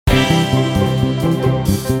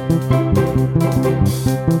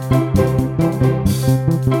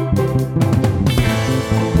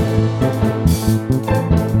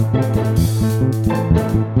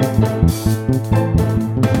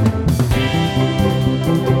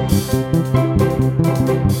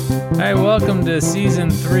to Season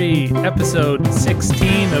 3, Episode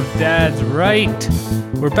 16 of Dad's Right.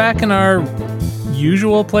 We're back in our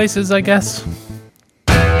usual places, I guess.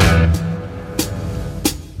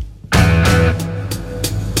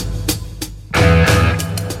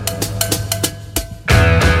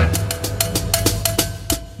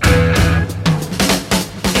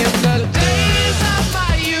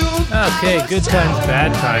 Okay, good times,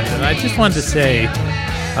 bad times. And I just wanted to say,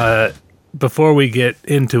 before we get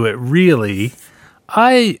into it, really,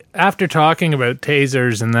 after talking about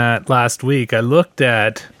tasers and that last week, I looked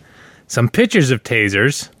at some pictures of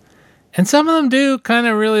tasers, and some of them do kind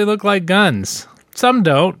of really look like guns. Some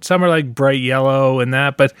don't. Some are like bright yellow and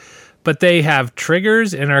that, but they have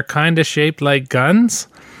triggers and are kind of shaped like guns.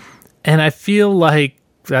 And I feel like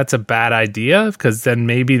that's a bad idea, because then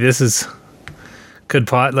maybe this is...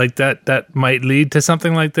 that might lead to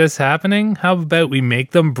something like this happening. How about we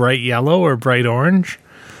make them bright yellow or bright orange,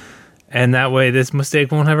 and that way this mistake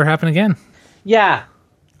won't ever happen again? Yeah,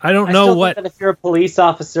 I still think that if you're a police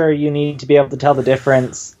officer, you need to be able to tell the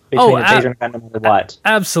difference between a taser and a gun, no matter what.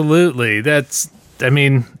 Absolutely, and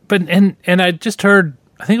I just heard,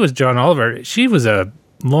 I think it was John Oliver. She was a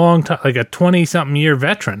long time, like a 20-something year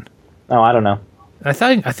veteran. Oh, I don't know. I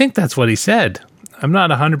think that's what he said. I'm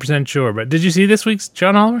not 100% sure, but did you see this week's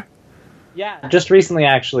John Oliver? Yeah, just recently,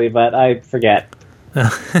 actually, but I forget.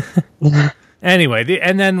 Anyway,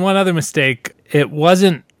 and then one other mistake. It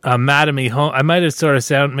wasn't a Mattamy Home. I might have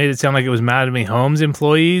made it sound like it was Mattamy Homes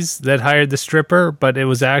employees that hired the stripper, but it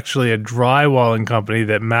was actually a drywalling company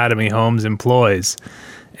that Mattamy Homes employs,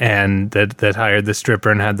 and that hired the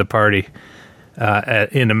stripper and had the party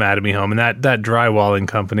in a Mattamy Home. And that drywalling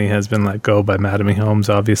company has been let go by Mattamy Homes,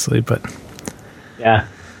 obviously, but... Yeah.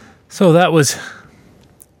 So that was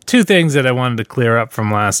two things that I wanted to clear up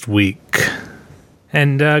from last week.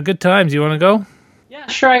 And good times. You want to go? Yeah,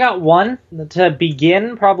 sure. I got one. To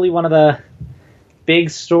begin, probably one of the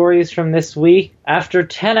big stories from this week. After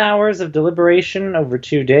 10 hours of deliberation over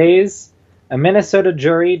 2 days, a Minnesota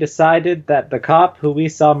jury decided that the cop who we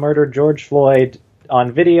saw murder George Floyd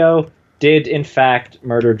on video did, in fact,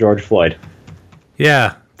 murder George Floyd.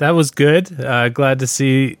 Yeah, that was good. Glad to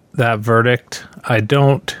see that verdict. I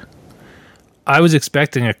was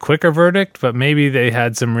expecting a quicker verdict, but maybe they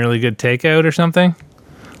had some really good takeout or something.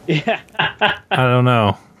 Yeah. I don't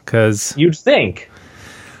know, because you'd think.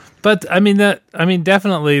 But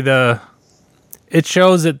definitely it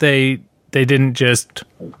shows that they didn't just,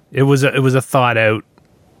 it was a thought out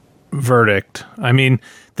verdict. I mean,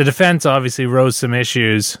 the defense obviously rose some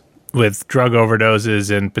issues with drug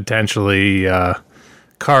overdoses and potentially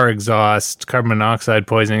car exhaust, carbon monoxide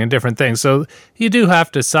poisoning, and different things. So you do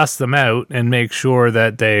have to suss them out and make sure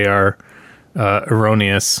that they are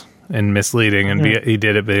erroneous and misleading, and he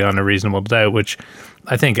did it beyond a reasonable doubt, which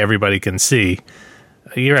I think everybody can see.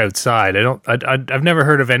 You're outside. I've never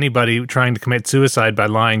heard of anybody trying to commit suicide by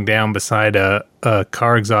lying down beside a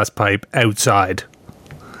car exhaust pipe outside.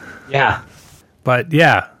 Yeah. But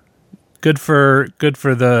yeah, good for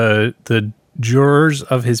the jurors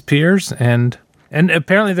of his peers, and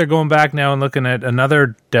apparently they're going back now and looking at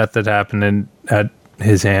another death that happened at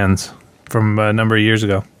his hands from a number of years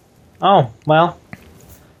ago. Oh, well,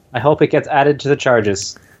 I hope it gets added to the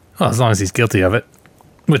charges. Well, as long as he's guilty of it,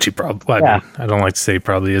 which he probably, I don't like to say he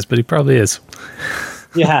probably is, but he probably is.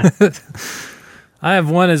 Yeah. I have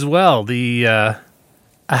one as well. A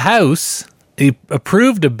House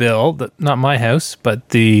approved a bill, not my house, but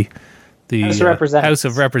the House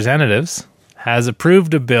of Representatives has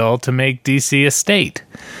approved a bill to make D.C. a state.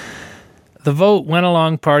 The vote went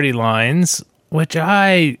along party lines, which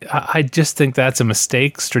I just think that's a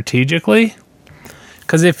mistake strategically.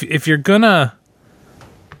 Because if you're gonna,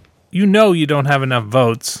 you don't have enough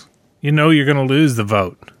votes, you're gonna lose the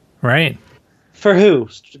vote, right? For who?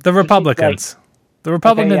 The Republicans. The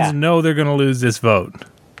Republicans know they're gonna lose this vote,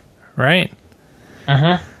 right?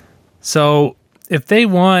 Uh-huh. So if they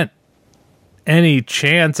want any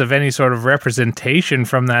chance of any sort of representation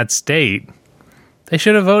from that state, they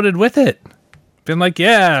should have voted with it. Been like,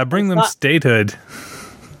 yeah, bring them statehood.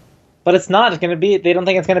 But it's not going to be, they don't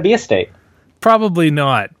think it's going to be a state. Probably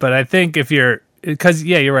not, but I think you're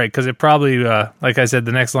right, because it probably, like I said,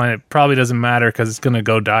 the next line, it probably doesn't matter because it's going to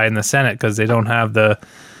go die in the Senate because they don't have the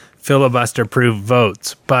filibuster-proof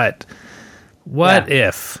votes. But what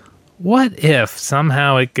if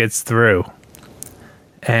somehow it gets through?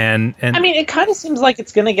 And I mean, it kind of seems like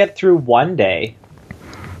it's going to get through one day,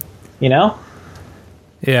 you know?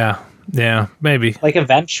 Yeah, maybe. Like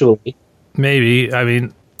eventually. Maybe. I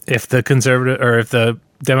mean, if the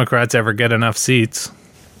Democrats ever get enough seats.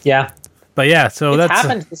 Yeah. But yeah, so it's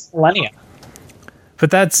happened this millennium.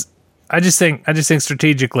 But that's, I just think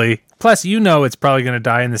strategically. Plus, it's probably going to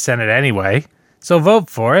die in the Senate anyway. So vote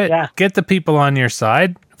for it. Yeah. Get the people on your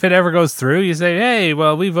side. If it ever goes through, you say, "Hey,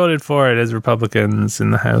 well, we voted for it as Republicans in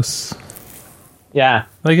the House." Yeah.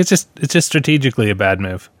 Like it's just strategically a bad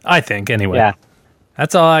move. I think anyway. Yeah.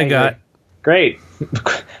 That's all I got. Great.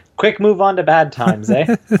 Quick move on to bad times,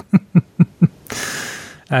 eh?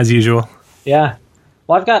 As usual. Yeah.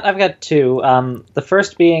 Well, I've got two. The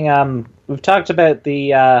first being we've talked about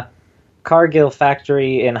the Cargill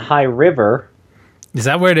factory in High River. Is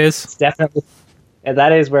that where it is? It's definitely. Yeah,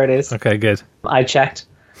 that is where it is. Okay, good. I checked.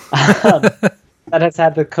 That has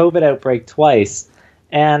had the COVID outbreak twice.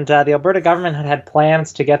 And the Alberta government had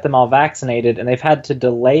plans to get them all vaccinated, and they've had to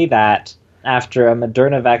delay that after a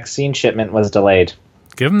Moderna vaccine shipment was delayed.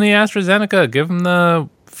 Give them the AstraZeneca. Give them the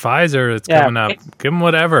Pfizer that's coming up. Give them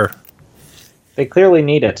whatever. They clearly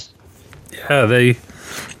need it. Yeah, the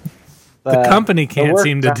company can't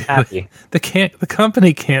seem to do it. The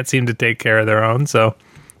company can't seem to take care of their own, so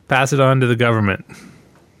pass it on to the government.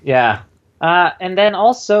 Yeah. And then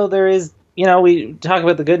also there is, we talk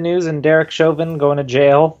about the good news and Derek Chauvin going to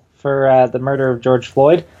jail for the murder of George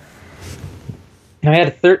Floyd. We had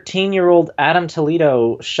a 13-year-old Adam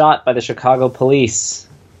Toledo shot by the Chicago police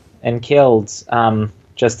and killed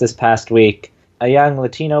just this past week. A young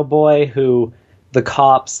Latino boy who the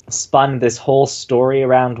cops spun this whole story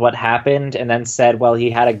around what happened and then said, well,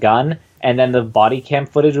 he had a gun, and then the body cam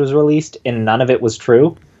footage was released and none of it was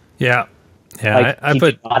true. Yeah. Yeah, he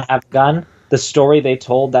did not have a gun. The story they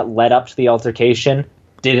told that led up to the altercation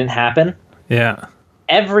didn't happen. Yeah.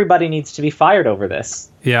 Everybody needs to be fired over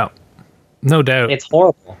this. Yeah. No doubt. It's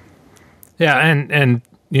horrible. Yeah, and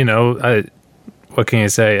what can you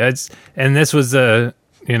say? And this was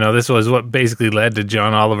this was what basically led to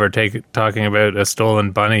John Oliver talking about a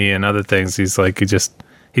stolen bunny and other things. He's like,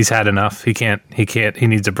 he's had enough. He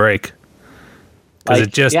needs a break.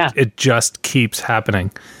 Because it just keeps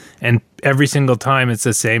happening. And every single time it's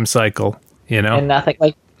the same cycle, And nothing,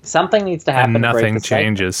 something needs to happen. And nothing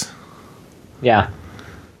changes. Yeah.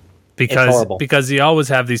 Because you always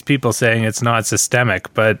have these people saying it's not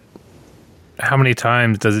systemic, but how many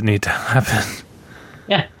times does it need to happen?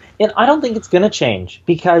 Yeah. And I don't think it's going to change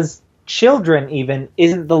because children even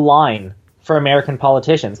isn't the line for American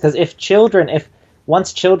politicians. Because if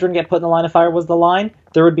once children get put in the line of fire was the line,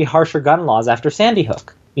 there would be harsher gun laws after Sandy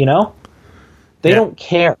Hook, They don't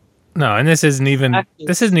care. No, and this isn't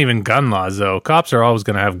even gun laws though. Cops are always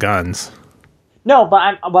going to have guns. No,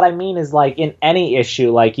 but what I mean is in any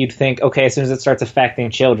issue, you'd think, okay, as soon as it starts affecting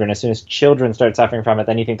children, as soon as children start suffering from it,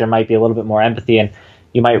 then you think there might be a little bit more empathy and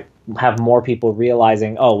you might have more people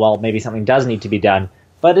realizing, oh, well, maybe something does need to be done,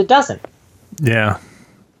 but it doesn't. Yeah.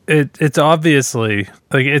 It's obviously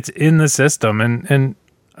it's in the system. And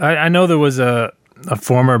I know there was a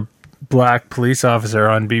former black police officer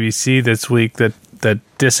on BBC this week that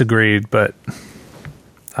disagreed, but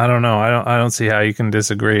I don't know. I don't see how you can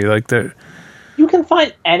disagree. You can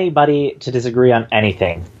find anybody to disagree on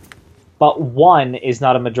anything, but one is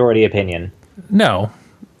not a majority opinion. No,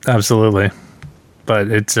 absolutely. But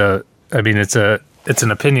it's an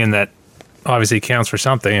opinion that obviously counts for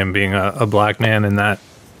something, and being a black man in that,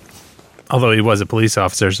 although he was a police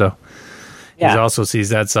officer, so he also sees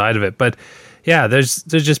that side of it. But yeah, there's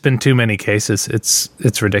just been too many cases.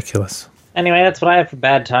 It's ridiculous. Anyway, that's what I have for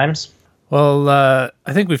bad times. Well,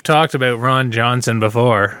 I think we've talked about Ron Johnson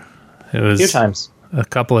before. It was a few times. A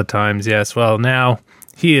couple of times, yes. Well, now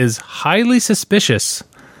he is highly suspicious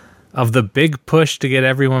of the big push to get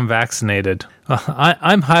everyone vaccinated.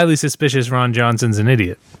 I'm highly suspicious Ron Johnson's an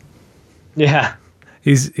idiot. Yeah.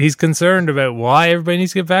 He's concerned about why everybody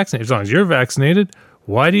needs to get vaccinated. As long as you're vaccinated,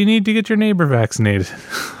 why do you need to get your neighbor vaccinated?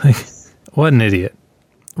 What an idiot.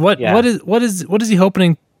 What is he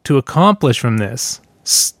hoping to accomplish from this?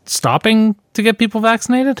 Stopping to get people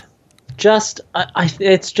vaccinated?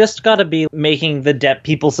 It's just got to be making the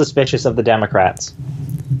people suspicious of the Democrats.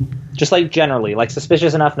 Just generally,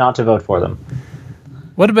 suspicious enough not to vote for them.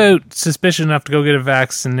 What about suspicious enough to go get a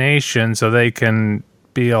vaccination so they can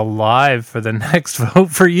be alive for the next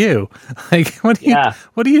vote for you? What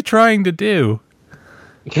are you trying to do?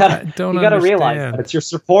 You gotta realize that it's your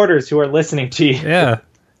supporters who are listening to you. Yeah.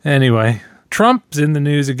 Anyway, Trump's in the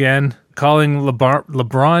news again, calling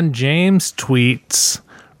LeBron James tweets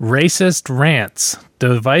racist rants,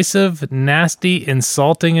 divisive, nasty,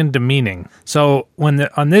 insulting, and demeaning. So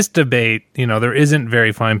on this debate, there isn't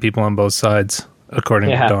very fine people on both sides, according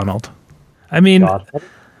to Donald. I mean,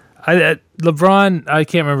 LeBron, I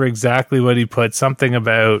can't remember exactly what he put, something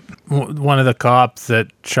about one of the cops that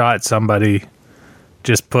shot somebody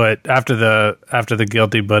just put after the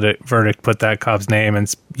guilty verdict, put that cop's name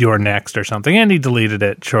and "you're next" or something, and he deleted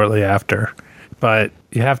it shortly after. But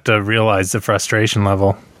you have to realize the frustration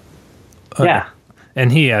level. Yeah.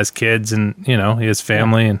 And he has kids, and he has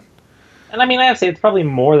family, and I mean, I have to say it's probably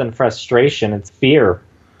more than frustration; it's fear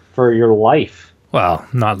for your life. Well,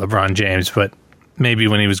 not LeBron James, but maybe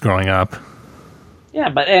when he was growing up. Yeah,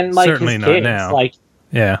 but like certainly his not kids, now.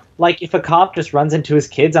 Yeah. Like if a cop just runs into his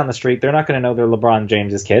kids on the street, they're not going to know they're LeBron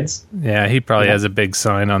James's kids. Yeah, he probably has a big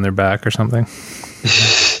sign on their back or something.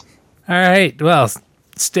 All right, well,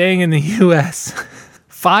 staying in the U.S.,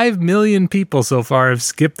 5 million people so far have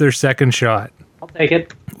skipped their second shot. I'll take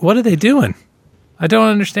it. What are they doing? I don't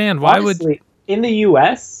understand. Why Honestly, in the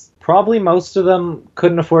U.S., probably most of them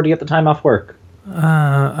couldn't afford to get the time off work.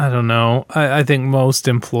 I don't know. I think most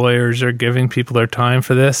employers are giving people their time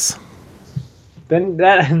for this. Then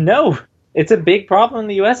no, it's a big problem in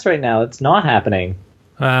the U.S. right now. It's not happening.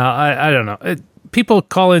 I don't know. People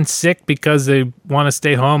call in sick because they want to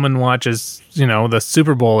stay home and watch the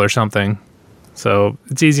Super Bowl or something. So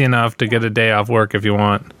it's easy enough to get a day off work if you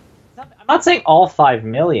want. I'm not saying all 5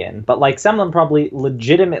 million, but like some of them probably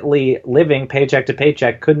legitimately living paycheck to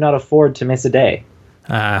paycheck could not afford to miss a day.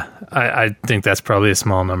 I think that's probably a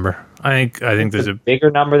small number. I think there's a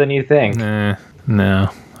bigger number than you think. No,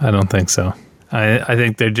 I don't think so. I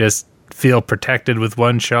think they just feel protected with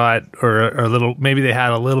one shot, or a little. Maybe they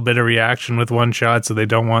had a little bit of reaction with one shot, so they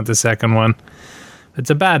don't want the second one. It's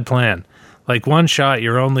a bad plan. Like one shot,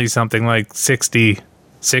 you're only something like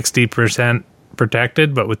 60%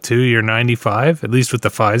 protected, but with two, you're 95. At least with the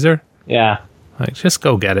Pfizer. Yeah. Like, just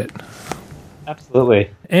go get it. Absolutely.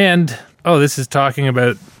 And this is talking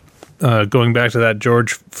about going back to that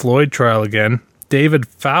George Floyd trial again. David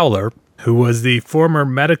Fowler, who was the former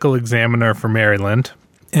medical examiner for Maryland,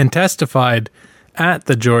 and testified at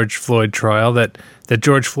the George Floyd trial that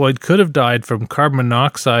George Floyd could have died from carbon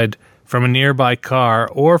monoxide from a nearby car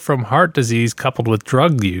or from heart disease coupled with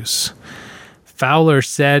drug use. Fowler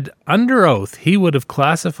said under oath he would have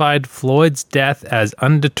classified Floyd's death as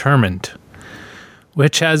undetermined,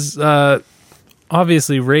 which has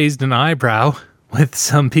obviously raised an eyebrow with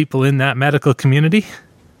some people in that medical community.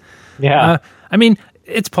 Yeah. I mean,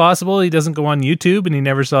 it's possible he doesn't go on YouTube and he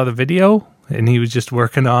never saw the video and he was just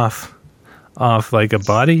working off like a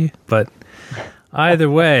body. But either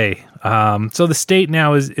way, so the state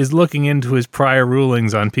now is looking into his prior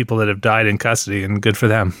rulings on people that have died in custody, and good for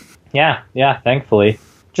them. Yeah, thankfully.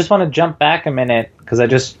 Just want to jump back a minute because I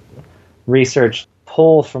just researched a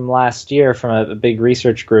poll from last year from a big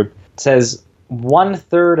research group. It says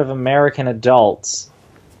 1/3 of American adults,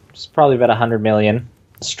 which is probably about 100 million,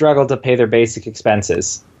 struggle to pay their basic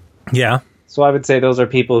expenses. Yeah. So I would say those are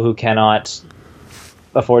people who cannot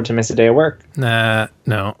afford to miss a day of work. No.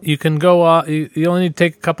 You can go off. You only need to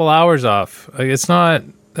take a couple hours off. Like, that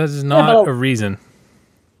is not a reason.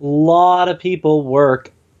 A lot of people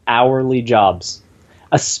work hourly jobs,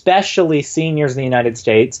 especially seniors in the United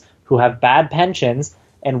States who have bad pensions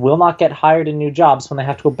and will not get hired in new jobs. When they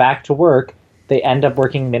have to go back to work, they end up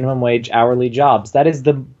working minimum wage hourly jobs. That is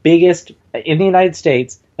the biggest, in the United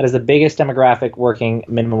States, that is the biggest demographic working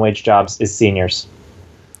minimum wage jobs is seniors.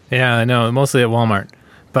 Yeah, I know, mostly at Walmart.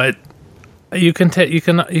 But you can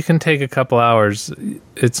take a couple hours.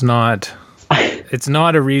 It's not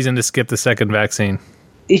a reason to skip the second vaccine.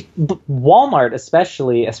 Walmart,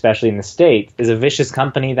 especially in the States, is a vicious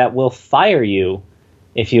company that will fire you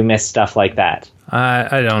if you miss stuff like that.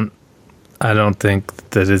 I don't think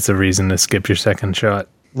that it's a reason to skip your second shot.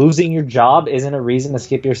 Losing your job isn't a reason to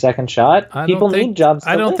skip your second shot. People need jobs.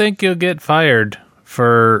 I don't think you'll get fired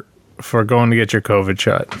for going to get your COVID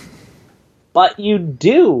shot. But you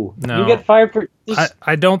do. No. You get fired for...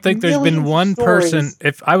 I don't think there's been one person...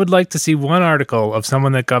 If I would like to see one article of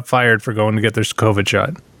someone that got fired for going to get their COVID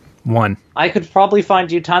shot. One. I could probably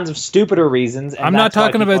find you tons of stupider reasons. I'm not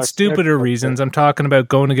talking about stupider reasons. I'm talking about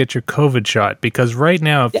going to get your COVID shot. Because right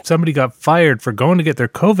now, if somebody got fired for going to get their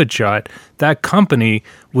COVID shot, that company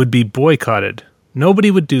would be boycotted.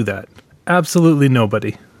 Nobody would do that. Absolutely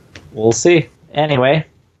nobody. We'll see. Anyway...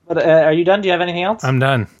 But are you done? Do you have anything else? I'm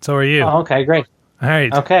done. So are you. Oh, okay, great. All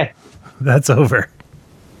right. Okay. That's over.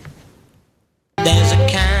 There's a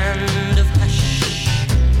kind of hush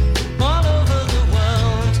all over the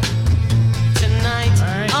world tonight.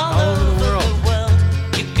 All over the world.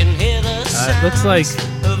 You can hear the sounds. It looks like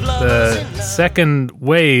the second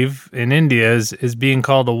wave in India is being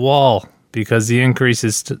called a wall because the increase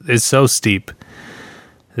is so steep.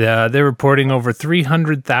 They're reporting over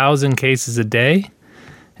 300,000 cases a day.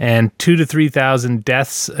 And 2,000 to 3,000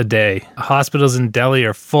 deaths a day. Hospitals in Delhi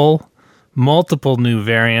are full. Multiple new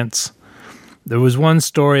variants. There was one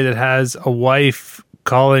story that has a wife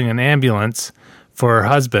calling an ambulance for her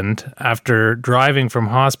husband after driving from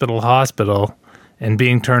hospital to hospital and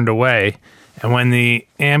being turned away. And when the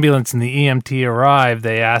ambulance and the EMT arrived,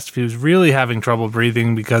 they asked if he was really having trouble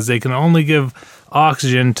breathing because they can only give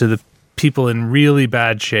oxygen to the people in really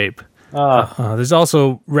bad shape. There's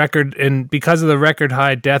also because of the record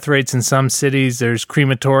high death rates in some cities, there's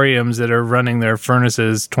crematoriums that are running their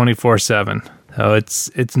furnaces 24/7. So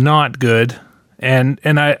it's not good. And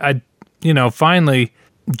I finally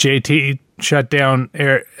JT shut down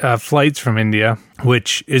flights from India,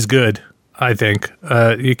 which is good. I think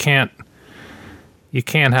you can't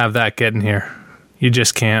have that getting here. You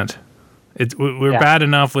just can't. We're bad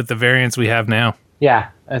enough with the variants we have now. Yeah,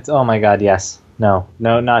 it's oh my god, yes. No,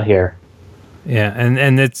 not here. Yeah,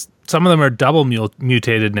 and it's some of them are double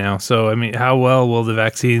mutated now. So I mean, how well will the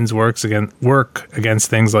vaccines work against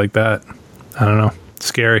things like that? I don't know.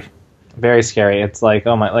 Scary. Very scary. It's like,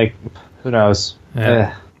 oh my, like, who knows?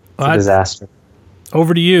 Yeah. It's a disaster.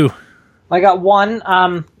 Over to you. I got one.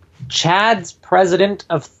 Chad's president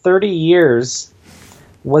of 30 years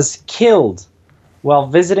was killed while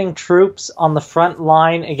visiting troops on the front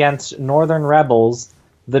line against northern rebels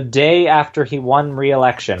the day after he won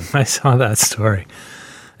re-election. I saw that story.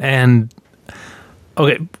 And,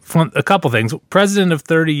 okay, a couple things. President of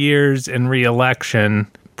 30 years and re-election,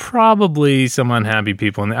 probably some unhappy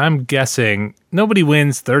people. And I'm guessing nobody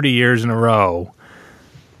wins 30 years in a row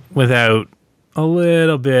without a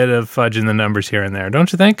little bit of fudging the numbers here and there,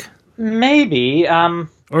 don't you think? Maybe.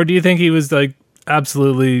 Or do you think he was, like,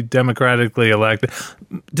 absolutely democratically elected?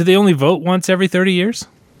 Do they only vote once every 30 years?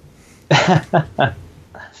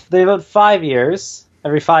 They vote 5 years,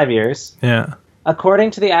 every 5 years. Yeah.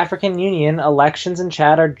 According to the African Union, elections in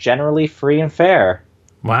Chad are generally free and fair.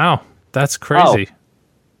 Wow, that's crazy. Oh.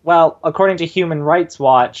 Well, according to Human Rights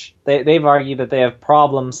Watch, they've argued that they have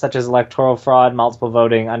problems such as electoral fraud, multiple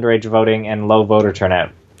voting, underage voting, and low voter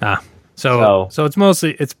turnout. So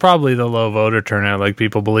it's probably the low voter turnout. Like,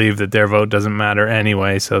 people believe that their vote doesn't matter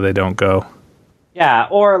anyway, so they don't go. Yeah,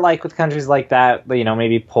 or like with countries like that,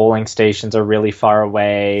 maybe polling stations are really far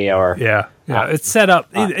away, or yeah, it's set up.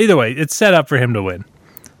 Either way, it's set up for him to win.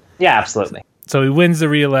 Yeah, absolutely. So he wins the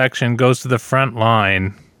re-election, goes to the front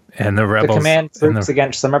line, and the rebels command troops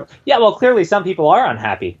against some. Yeah, well, clearly some people are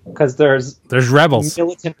unhappy because there's rebels,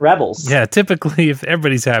 militant rebels. Yeah, typically if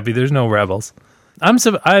everybody's happy, there's no rebels. I'm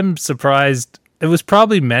surprised. It was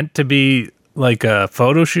probably meant to be like a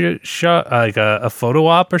photo shot, like a photo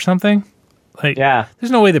op or something. Like, yeah,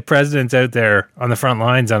 there's no way the president's out there on the front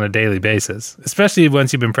lines on a daily basis, especially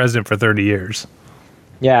once you've been president for 30 years.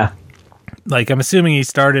 Yeah. Like, I'm assuming he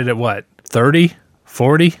started at what, 30,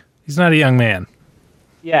 40? He's not a young man.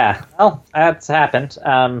 Yeah, well, that's happened.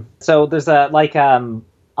 So there's a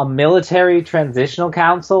military transitional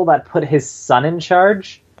council that put his son in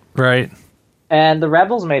charge. Right. And the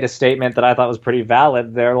rebels made a statement that I thought was pretty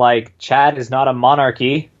valid. They're like, Chad is not a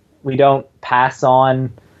monarchy. We don't pass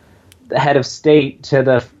on the head of state to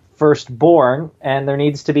the firstborn, and there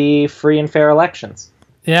needs to be free and fair elections.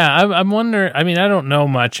 Yeah, I'm wondering. I mean, I don't know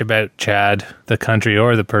much about Chad, the country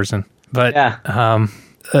or the person, but yeah.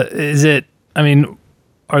 Is it? I mean,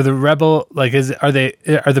 are the are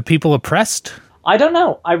the people oppressed? I don't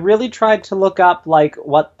know. I really tried to look up like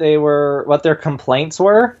what their complaints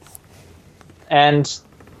were, and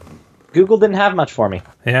Google didn't have much for me.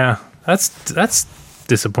 Yeah, that's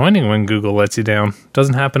disappointing when Google lets you down.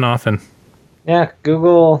 Doesn't happen often. Yeah,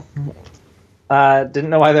 Google didn't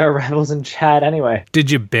know why there are rebels in Chad anyway.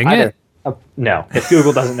 Did you Bing it? No. If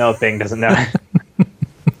Google doesn't know, Bing doesn't know.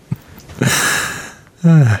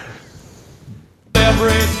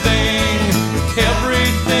 Everything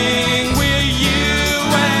with you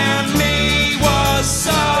and me was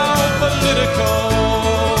so political.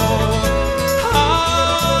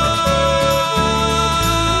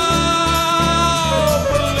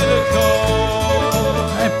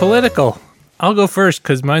 Political. I'll go first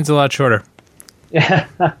because mine's a lot shorter. Yeah.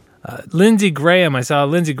 Lindsey Graham. I saw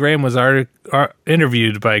Lindsey Graham was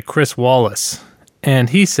interviewed by Chris Wallace, and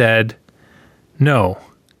he said, "No,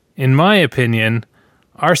 in my opinion,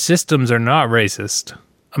 our systems are not racist.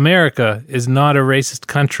 America is not a racist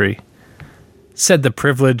country," said the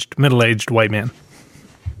privileged middle-aged white man.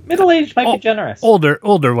 Middle-aged might be generous.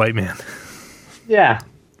 Older white man. Yeah,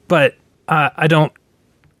 but I don't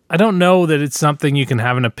know that it's something you can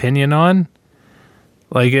have an opinion on.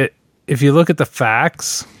 Like, if you look at the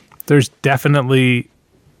facts, there's definitely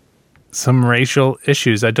some racial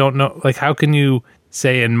issues. I don't know. Like, how can you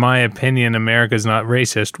say, in my opinion, America's not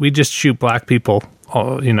racist? We just shoot black people,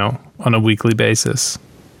 on a weekly basis.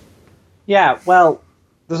 Yeah, well,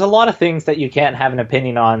 There's a lot of things that you can't have an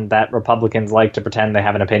opinion on that Republicans like to pretend they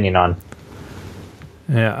have an opinion on.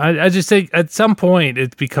 Yeah, I just think at some point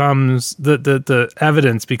it becomes the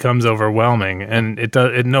evidence becomes overwhelming, and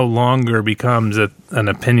it no longer becomes an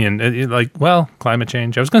opinion. Climate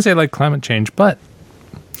change. I was going to say like climate change, but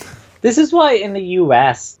this is why in the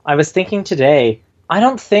U.S. I was thinking today, I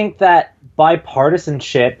don't think that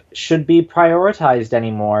bipartisanship should be prioritized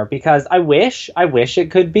anymore, because I wish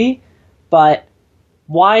it could be, but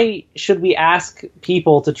why should we ask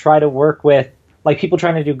people to try to work with, like people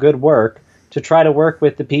trying to do good work, to try to work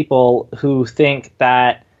with the people who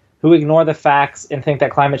ignore the facts and think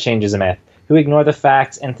that climate change is a myth, who ignore the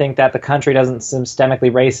facts and think that the country doesn't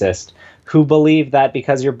systemically racist, who believe that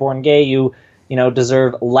because you're born gay, you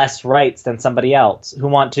deserve less rights than somebody else, who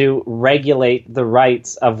want to regulate the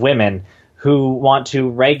rights of women, who want to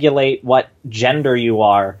regulate what gender you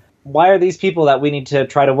are. Why are these people that we need to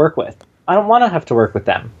try to work with? I don't want to have to work with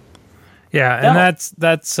them. Yeah, No. and that's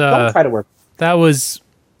Don't try to work. that was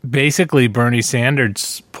basically Bernie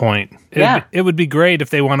Sanders' point. It would be great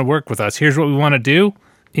if they want to work with us. Here's what we want to do.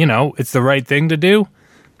 It's the right thing to do.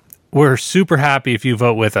 We're super happy if you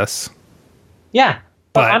vote with us. Yeah,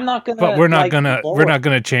 but I'm not gonna. But we're not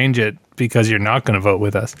gonna change it because you're not gonna vote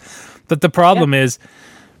with us. But the problem is,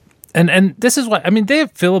 and this is what I mean. They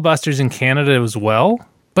have filibusters in Canada as well,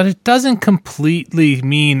 but it doesn't completely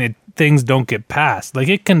mean things don't get passed. Like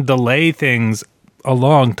it can delay things a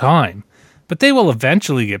long time, but they will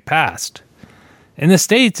eventually get passed. In the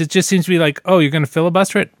States, it just seems to be like, oh, you're going to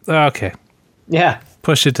filibuster it? Okay. Yeah.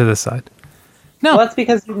 Push it to the side. No. Well, that's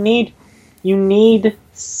because you need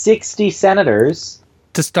 60 senators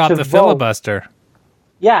to stop to the vote. filibuster.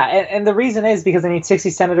 Yeah, and the reason is because they need 60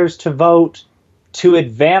 senators to vote to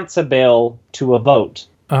advance a bill to a vote.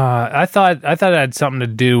 I thought it had something to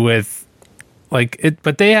do with like it,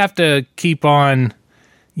 but they have to keep on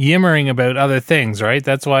yimmering about other things, right?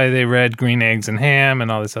 That's why they read Green Eggs and Ham and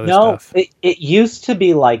all this other stuff. No, it used to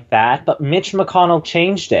be like that, but Mitch McConnell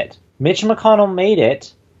changed it. Mitch McConnell made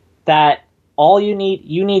it that you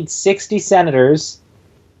need 60 senators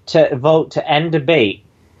to vote to end debate.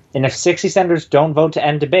 And if 60 senators don't vote to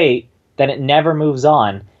end debate, then it never moves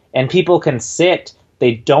on. And people can sit,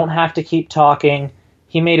 they don't have to keep talking.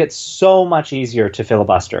 He made it so much easier to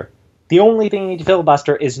filibuster. The only thing you need to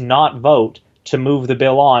filibuster is not vote to move the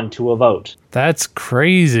bill on to a vote. That's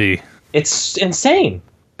crazy. It's insane.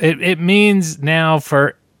 It means now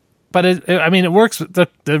but it works.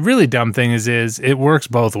 The really dumb thing is it works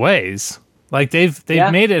both ways. Like they've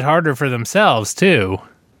made it harder for themselves too.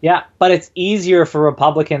 Yeah, but it's easier for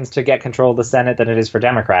Republicans to get control of the Senate than it is for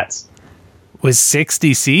Democrats. With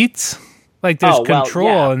 60 seats? Like there's control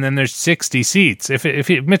yeah. and then there's 60 seats. If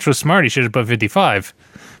Mitch was smart, he should have put 55.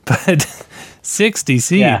 But 60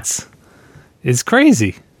 seats is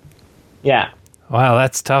crazy. Yeah. Wow,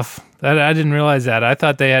 that's tough. I didn't realize that. I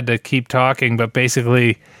thought they had to keep talking, but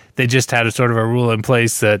basically they just had a sort of a rule in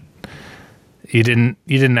place that you didn't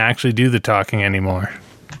actually do the talking anymore.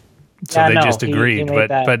 So they just agreed.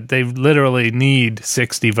 But they literally need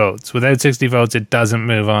 60 votes. Without 60 votes, it doesn't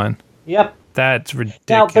move on. Yep. That's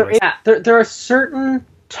ridiculous. Now, there are certain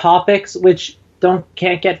topics which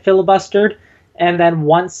can't get filibustered, and then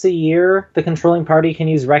once a year, the controlling party can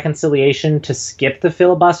use reconciliation to skip the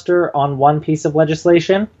filibuster on one piece of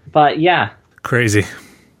legislation. But yeah. Crazy.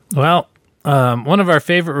 Well, one of our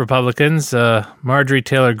favorite Republicans, Marjorie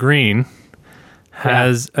Taylor Greene,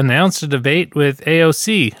 has announced a debate with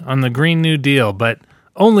AOC on the Green New Deal, but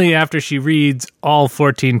only after she reads all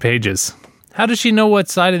 14 pages. How does she know what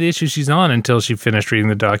side of the issue she's on until she finished reading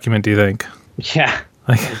the document, do you think? Yeah.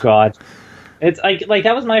 Oh, God. It's like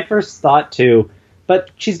that was my first thought, too.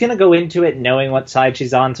 But she's going to go into it knowing what side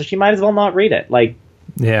she's on, so she might as well not read it.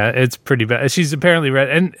 Yeah, it's pretty bad. She's apparently read,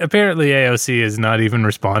 and apparently AOC has not even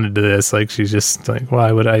responded to this. Like, she's just like,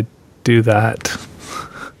 why would I do that?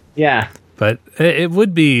 Yeah. But it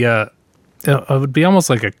would be almost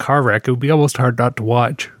like a car wreck. It would be almost hard not to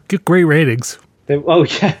watch. Get great ratings. Oh,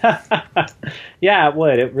 yeah. Yeah, it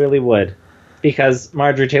would. It really would. Because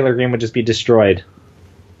Marjorie Taylor Greene would just be destroyed.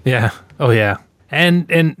 Yeah. Oh, yeah.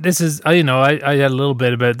 And this is, I had a little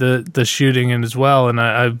bit about the shooting as well. And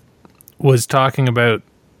I was talking about,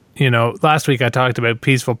 last week I talked about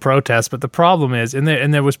peaceful protests. But the problem is, and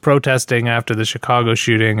there was protesting after the Chicago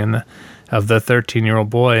shooting of the 13-year-old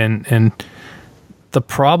boy. And the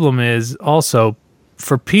problem is also,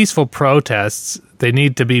 for peaceful protests, they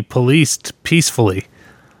need to be policed peacefully.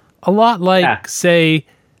 A lot like, say,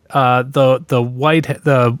 not the White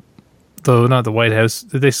House.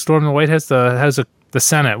 Did they storm the White House? The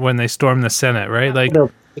Senate, when they stormed the Senate, right? Like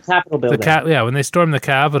the Capitol building. when they stormed the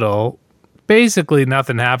Capitol, basically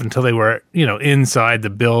nothing happened until they were, inside the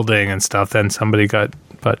building and stuff. Then somebody got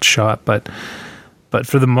shot, but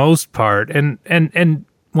for the most part, and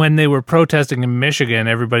when they were protesting in Michigan,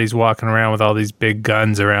 everybody's walking around with all these big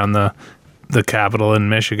guns around the Capitol in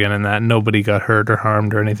Michigan, and that nobody got hurt or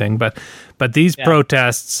harmed or anything. But these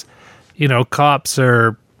protests, cops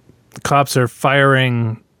are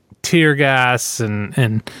firing tear gas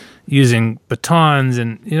and using batons,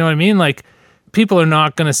 and you know what I mean? Like, people are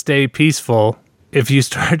not going to stay peaceful if you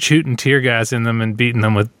start shooting tear gas in them and beating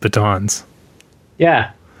them with batons.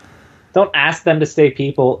 Yeah. Don't ask them to stay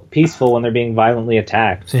peaceful when they're being violently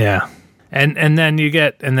attacked. Yeah. And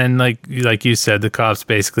then like you said, the cops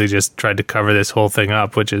basically just tried to cover this whole thing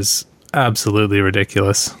up, which is absolutely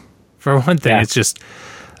ridiculous. For one thing, it's just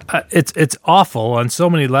it's awful on so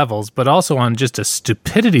many levels, but also on just a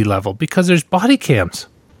stupidity level, because there's body cams.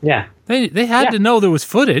 Yeah. They had to know there was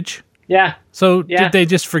footage. Yeah. So did they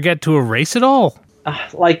just forget to erase it all?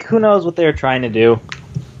 Who knows what they're trying to do?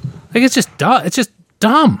 Like, it's just dumb. It's just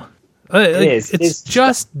dumb. It's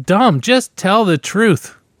just dumb. Just tell the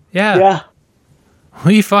truth. Yeah.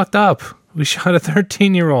 We fucked up. We shot a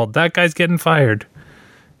 13-year-old. That guy's getting fired.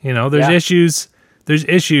 There's issues. There's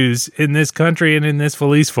issues in this country and in this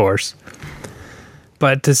police force.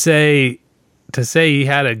 But to say he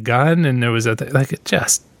had a gun and there was it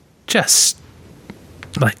just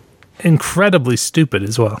like incredibly stupid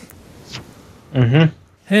as well. Mm-hmm.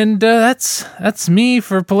 And that's me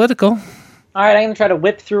for political. All right, I'm going to try to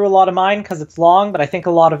whip through a lot of mine because it's long, but I think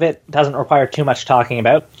a lot of it doesn't require too much talking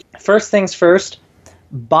about. First things first,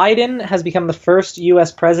 Biden has become the first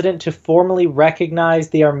U.S. president to formally recognize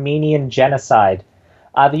the Armenian genocide.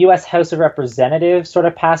 The U.S. House of Representatives sort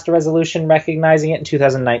of passed a resolution recognizing it in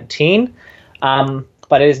 2019,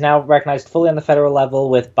 but it is now recognized fully on the federal level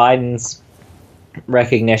with Biden's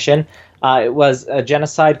recognition. It was a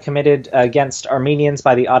genocide committed against Armenians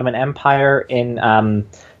by the Ottoman Empire in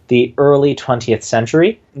the early 20th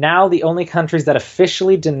century. Now the only countries that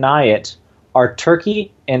officially deny it are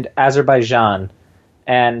Turkey and Azerbaijan.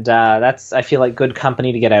 And that's, I feel like, good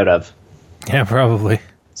company to get out of. Yeah, probably.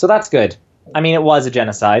 So that's good. I mean, it was a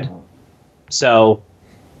genocide. So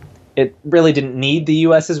it really didn't need the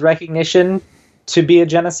U.S.'s recognition to be a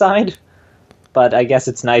genocide. But I guess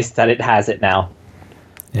it's nice that it has it now.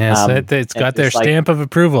 Yes, it's got their stamp of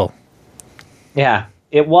approval. Yeah,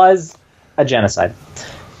 it was a genocide.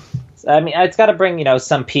 I mean, it's got to bring,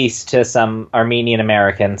 some peace to some Armenian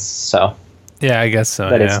Americans. So yeah, I guess so.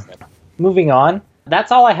 That is good. Moving on.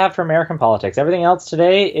 That's all I have for American politics. Everything else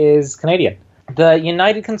today is Canadian. The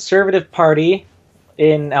United Conservative Party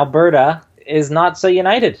in Alberta is not so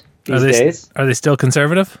united these days. Are they still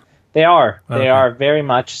conservative? They are. Okay. They are very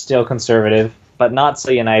much still conservative, but not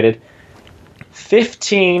so united.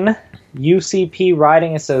 15 UCP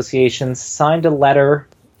riding associations signed a letter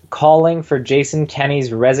calling for Jason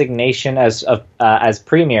Kenney's resignation as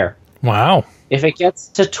premier. Wow. If it gets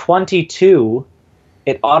to 22,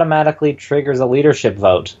 it automatically triggers a leadership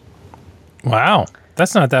vote. Wow.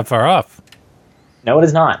 That's not that far off. No, it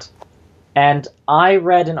is not. And I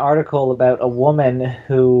read an article about a woman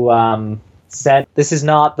who said, this is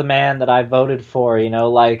not the man that I voted for,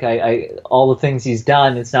 I all the things he's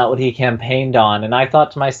done, it's not what he campaigned on. And I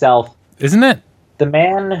thought to myself, isn't it? The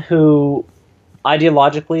man who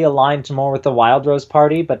ideologically aligned more with the Wild Rose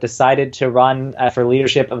Party, but decided to run for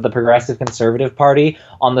leadership of the Progressive Conservative Party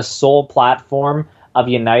on the sole platform of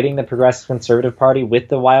uniting the Progressive Conservative Party with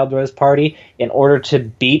the Wild Rose Party in order to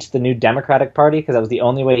beat the New Democratic Party, because that was the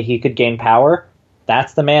only way he could gain power.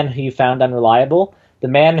 That's the man who you found unreliable. The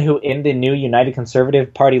man who, in the new United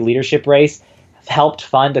Conservative Party leadership race, helped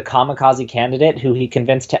fund a kamikaze candidate who he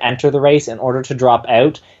convinced to enter the race in order to drop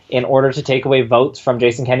out, in order to take away votes from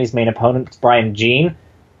Jason Kenney's main opponent, Brian Jean.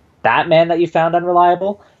 That man that you found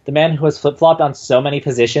unreliable, the man who has flip-flopped on so many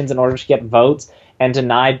positions in order to get votes and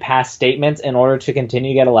denied past statements in order to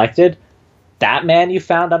continue to get elected, that man you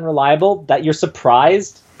found unreliable, that you're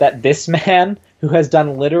surprised that this man, who has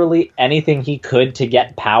done literally anything he could to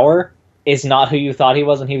get power, is not who you thought he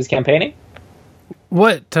was when he was campaigning?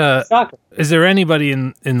 What, is there anybody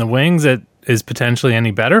in the wings that is potentially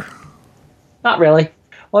any better? Not really.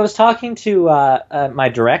 Well, I was talking to my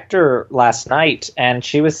director last night, and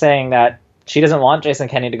she was saying that she doesn't want Jason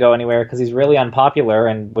Kenney to go anywhere because he's really unpopular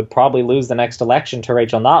and would probably lose the next election to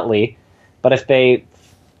Rachel Notley. But if they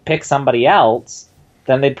pick somebody else,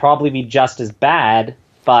 then they'd probably be just as bad.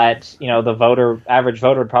 But, the average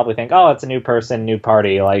voter would probably think, oh, it's a new person, new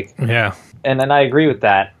party. Yeah. And then I agree with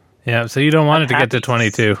that. Yeah, so you don't want it to get to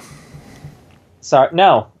 22. Sorry,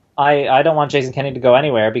 no. I don't want Jason Kenney to go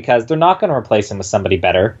anywhere because they're not going to replace him with somebody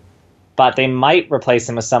better. but they might replace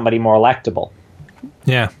him with somebody more electable.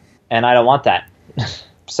 Yeah. And I don't want that.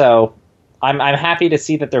 So I'm happy to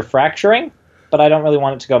see that they're fracturing, but I don't really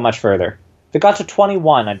want it to go much further. If it got to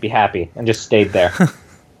 21, I'd be happy and just stayed there.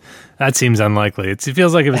 That seems unlikely. It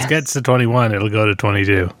feels like if it gets to 21, it'll go to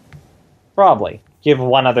 22. Probably. Give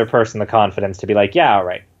one other person the confidence to be like, yeah, all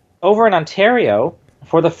right. Over in Ontario,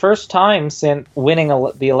 for the first time since winning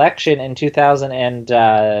the election in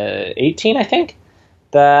 2018, I think,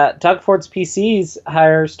 the Doug Ford's PCs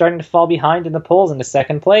are starting to fall behind in the polls into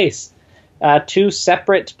second place. Two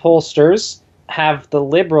separate pollsters have the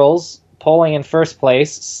Liberals polling in first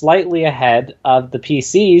place, slightly ahead of the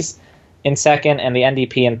PCs in second and the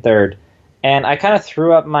NDP in third. And I kind of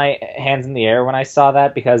threw up my hands in the air when I saw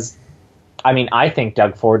that because, I mean, I think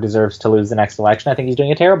Doug Ford deserves to lose the next election. I think he's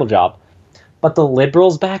doing a terrible job. But the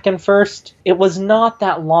Liberals back in first, it was not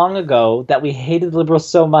that long ago that we hated the Liberals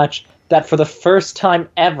so much that for the first time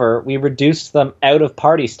ever, we reduced them out of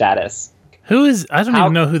party status. Who is... I don't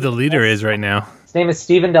even know who the leader is right now. His name is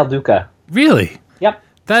Stephen Del Duca. Really? Yep.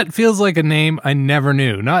 That feels like a name I never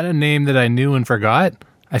knew. Not a name that I knew and forgot.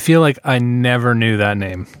 I feel like I never knew that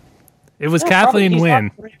name. It was Kathleen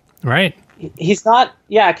Wynne, right? He's not...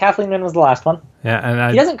 Yeah, Kathleen Wynne was the last one. Yeah,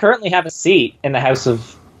 and he doesn't currently have a seat in the House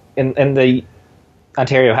of... in the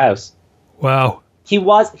Ontario House. Wow. He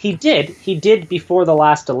did before the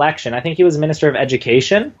last election. I think he was Minister of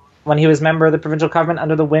Education when he was member of the provincial government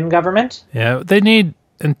under the Wynne government. Yeah, they need...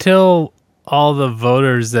 Until all the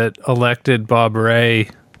voters that elected Bob Rae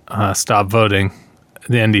stop voting,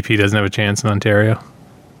 the NDP doesn't have a chance in Ontario.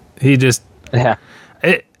 He just... Yeah.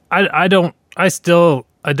 Well,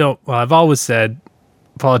 I've always said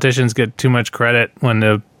politicians get too much credit when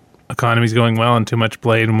the economy's going well and too much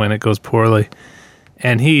blame when it goes poorly.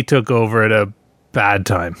 And he took over at a bad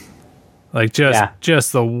time. Like,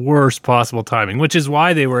 just the worst possible timing, which is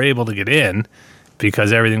why they were able to get in,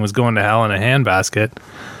 because everything was going to hell in a handbasket.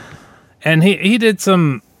 And he did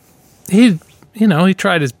some... He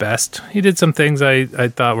tried his best. He did some things I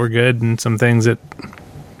thought were good and some things that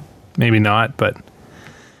maybe not, but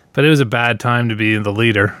it was a bad time to be the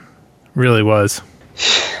leader. Really was.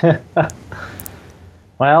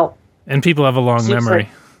 Well... And people have a long memory.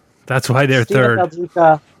 That's why they're third.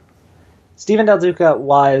 Stephen Del Duca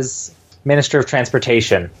was Minister of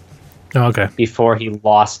Transportation. Oh, okay. Before he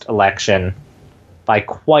lost election by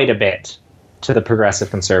quite a bit to the Progressive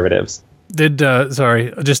Conservatives.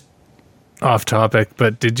 Sorry, just off topic,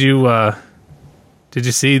 but did you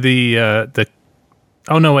see the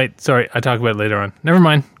oh no, wait, sorry, I talk about it later on. Never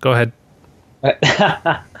mind. Go ahead.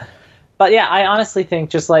 But yeah, I honestly think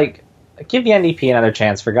just like give the NDP another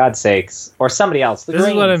chance for God's sakes, or somebody else. This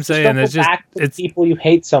is what I'm saying. It's just it's people you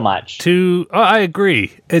hate so much. I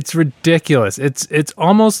agree. It's ridiculous. It's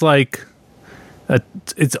almost like a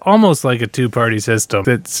two-party system.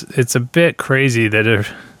 It's a bit crazy that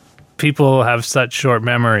if people have such short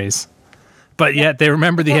memories, but yet they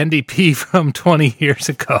remember the NDP from 20 years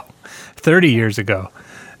ago, 30 years ago.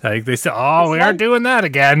 Like they say, we aren't doing that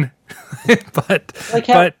again.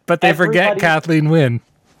 but they forget Kathleen Wynne.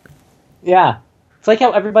 Yeah. It's like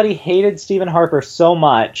how everybody hated Stephen Harper so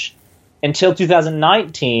much until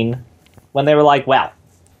 2019 when they were like, well,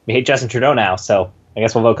 we hate Justin Trudeau now, so I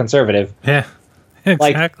guess we'll vote Conservative. Yeah,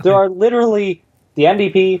 exactly. Like, there are literally the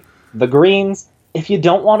NDP, the Greens, if you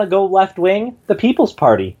don't want to go left-wing, the People's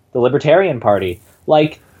Party, the Libertarian Party.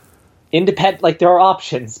 Like, independent, like, there are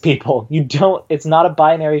options, people. It's not a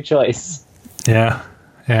binary choice. Yeah.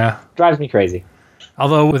 Drives me crazy.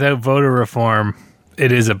 Although without voter reform,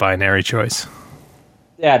 it is a binary choice.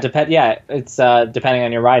 Yeah, it's depending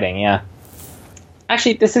on your riding, yeah.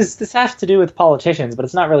 Actually, this has to do with politicians, but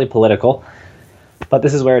it's not really political. But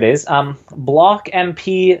this is where it is. Bloc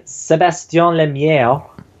MP Sébastien Lemierre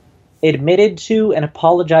admitted to and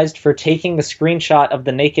apologized for taking the screenshot of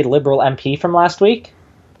the naked Liberal MP from last week.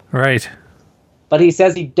 Right. But he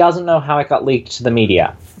says he doesn't know how it got leaked to the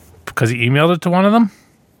media. Because he emailed it to one of them?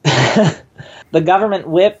 The government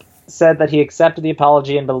whip said that he accepted the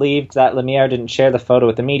apology and believed that Lemierre didn't share the photo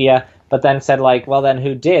with the media, but then said, like, well, then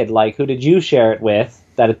who did? Like, who did you share it with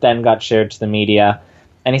that it then got shared to the media?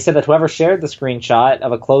 And he said that whoever shared the screenshot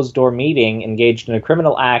of a closed-door meeting engaged in a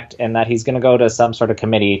criminal act and that he's going to go to some sort of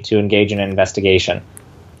committee to engage in an investigation.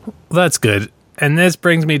 Well, that's good. And this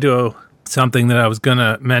brings me to something that I was going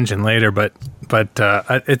to mention later, but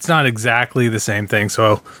it's not exactly the same thing.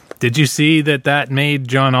 So did you see that made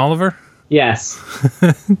John Oliver? Yes.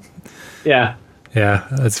 Yeah. Yeah,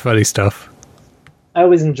 that's funny stuff. I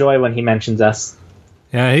always enjoy when he mentions us.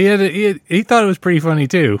 Yeah, he thought it was pretty funny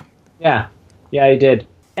too. Yeah, he did.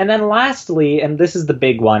 And then lastly, and this is the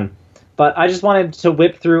big one, But I just wanted to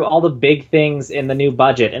whip through all the big things in the new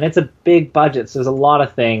budget. And it's a big budget, so there's a lot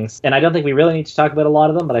of things. And I don't think we really need to talk about a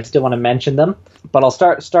lot of them, but I still want to mention them. But I'll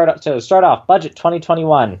start off. Budget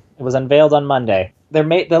 2021. It was unveiled on Monday. The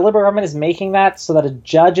Liberal government is making that so that a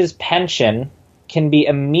judge's pension can be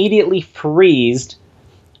immediately freezed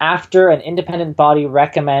after an independent body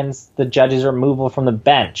recommends the judge's removal from the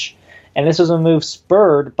bench. And this was a move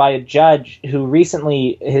spurred by a judge who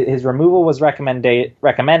recently, his removal was recommended,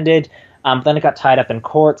 but then it got tied up in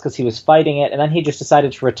courts because he was fighting it, and then he just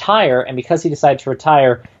decided to retire, and because he decided to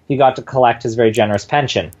retire, he got to collect his very generous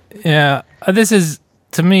pension. Yeah, this is,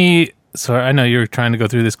 to me, sorry, I know you're trying to go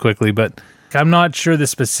through this quickly, but I'm not sure the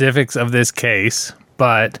specifics of this case,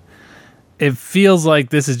 but it feels like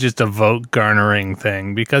this is just a vote garnering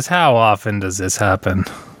thing, because how often does this happen?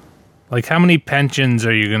 Like, how many pensions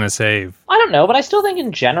are you going to save? I don't know, but I still think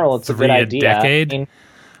in general it's a good idea. Decade? I mean,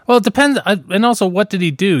 well, it depends. And also, what did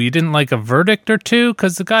he do? You didn't like a verdict or two?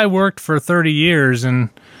 Because the guy worked for 30 years and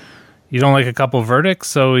you don't like a couple verdicts,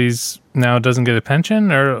 so he's now doesn't get a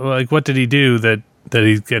pension? Or, like, what did he do that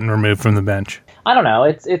he's getting removed from the bench? I don't know.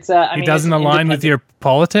 He doesn't align with your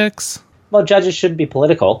politics? Well, judges shouldn't be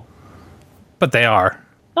political. But they are.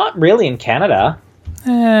 Not really in Canada.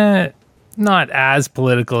 Not as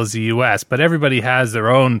political as the U.S., but everybody has their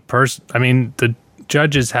own the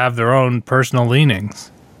judges have their own personal leanings.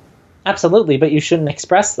 Absolutely, but you shouldn't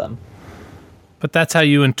express them. But that's how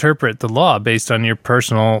you interpret the law, based on your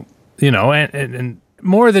personal, and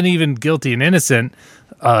more than even guilty and innocent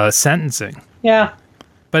sentencing. Yeah,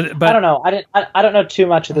 but I don't know. I don't know too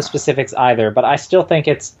much of the specifics either, but I still think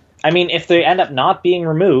it's. I mean, if they end up not being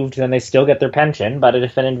removed, then they still get their pension. But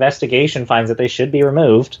if an investigation finds that they should be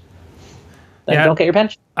removed, then don't get your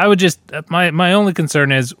pension. I would just my only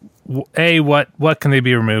concern is A, what can they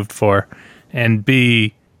be removed for, and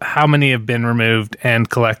B, how many have been removed and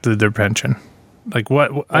collected their pension. Like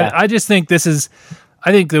what? Yeah. I just think this is.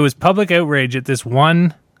 I think there was public outrage at this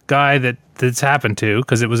one guy that's happened to,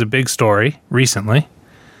 because it was a big story recently,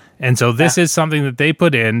 and so this is something that they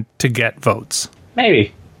put in to get votes.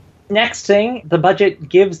 Maybe. Next thing, the budget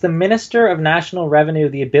gives the Minister of National Revenue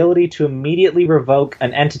the ability to immediately revoke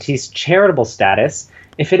an entity's charitable status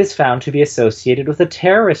if it is found to be associated with a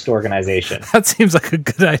terrorist organization. That seems like a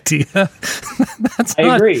good idea.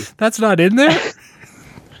 I agree. That's not in there?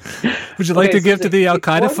 Would you like to give to the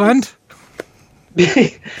Al-Qaeda fund?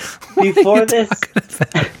 Before this...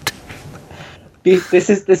 This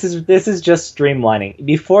is just streamlining.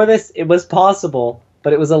 Before this, it was possible,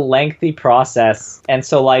 but it was a lengthy process. And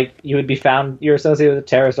so, like, you would be found, you're associated with a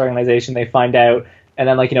terrorist organization, they find out, and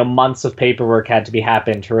then, months of paperwork had to be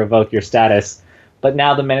happened to revoke your status. But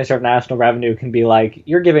now the Minister of National Revenue can be like,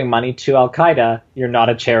 you're giving money to Al-Qaeda, you're not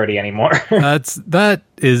a charity anymore.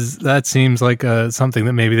 That seems like something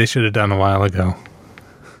that maybe they should have done a while ago.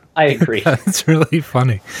 I agree. It's really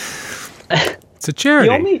funny. It's a charity.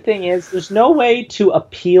 The only thing is, there's no way to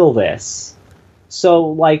appeal this. So,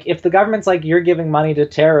 like, if the government's like, you're giving money to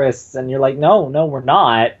terrorists, and you're like, no, we're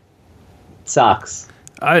not, it sucks.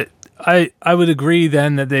 I would agree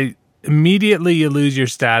then that they immediately you lose your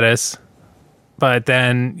status, but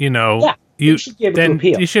then, you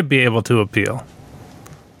should be able to appeal.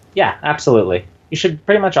 Yeah, absolutely. You should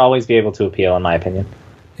pretty much always be able to appeal, in my opinion.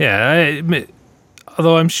 Yeah,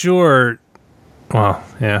 although I'm sure,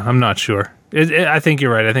 I'm not sure. I think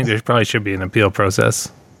you're right. I think there probably should be an appeal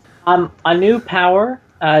process. A new power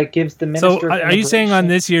gives the Minister of Immigration... Are you saying on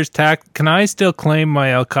this year's tax... Can I still claim my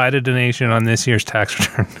Al-Qaeda donation on this year's tax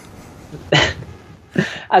return?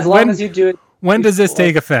 As long as you do it... When does this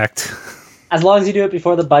take effect? As long as you do it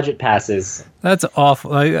before the budget passes. That's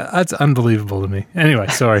awful. That's unbelievable to me. Anyway,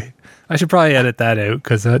 sorry. I should probably edit that out,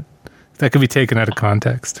 because that could be taken out of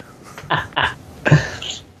context.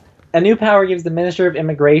 A new power gives the Minister of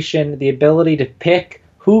Immigration the ability to pick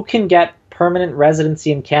who can get permanent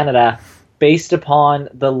residency in Canada based upon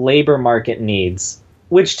the labor market needs.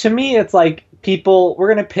 Which to me, it's like, we're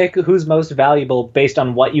going to pick who's most valuable based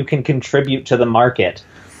on what you can contribute to the market.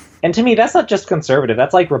 And to me, that's not just conservative,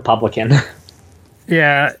 that's like Republican.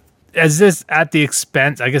 Yeah, is this at the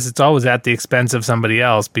expense? I guess it's always at the expense of somebody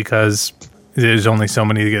else, because there's only so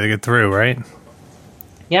many to get through, right?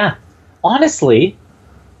 Yeah. Honestly,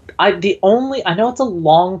 I know it's a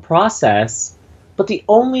long process, but the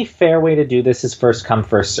only fair way to do this is first come,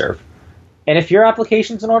 first serve. And if your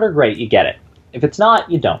application's in order, great, you get it. If it's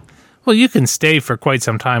not, you don't. Well, you can stay for quite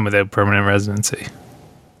some time without permanent residency.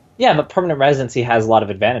 Yeah, but permanent residency has a lot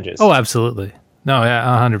of advantages. Oh, absolutely. No, yeah,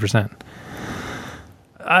 100%.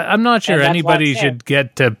 I'm not sure anybody should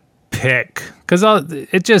get to pick, because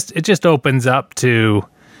it just opens up to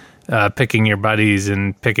picking your buddies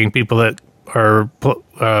and picking people that are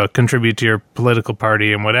contribute to your political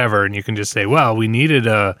party and whatever, and you can just say, well, we needed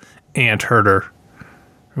a ant herder.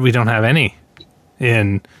 We don't have any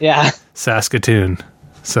in Saskatoon.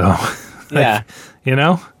 So, Yeah. you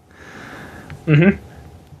know? Mm-hmm.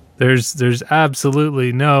 There's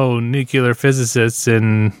absolutely no nuclear physicists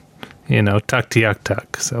in,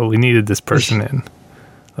 Tuktoyaktuk. So we needed this person in.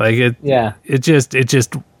 Like it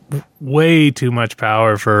just way too much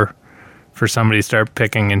power for somebody to start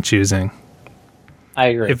picking and choosing. I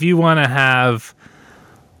agree. If you want to have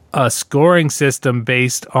a scoring system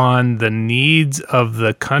based on the needs of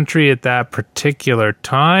the country at that particular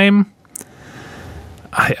time,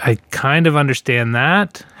 I kind of understand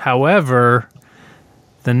that. However,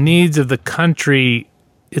 the needs of the country,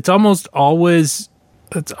 it's almost always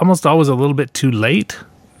a little bit too late.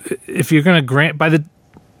 If you're going to grant because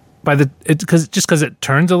it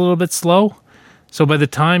turns a little bit slow. So by the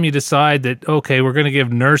time you decide that, okay, we're going to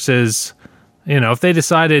give nurses, if they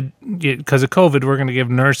decided because of COVID, we're going to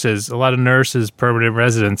give a lot of nurses permanent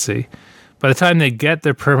residency. By the time they get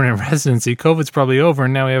their permanent residency, COVID's probably over,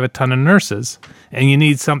 and now we have a ton of nurses, and you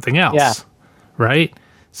need something else, right?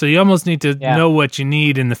 So you almost need to know what you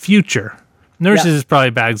need in the future. Nurses is probably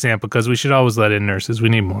a bad example because we should always let in nurses. We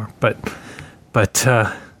need more, but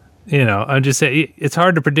I'm just saying it's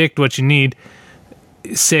hard to predict what you need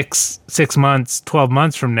 6 months, 12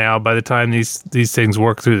 months from now. By the time these things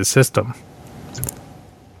work through the system.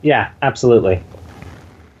 Yeah, absolutely.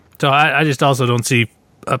 So I just also don't see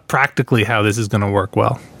practically how this is going to work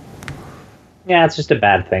well. Yeah, it's just a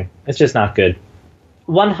bad thing. It's just not good.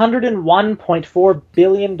 $101.4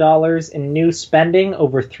 billion in new spending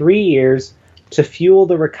over 3 years to fuel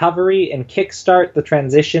the recovery and kickstart the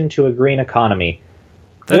transition to a green economy.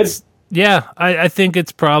 I think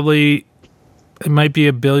it might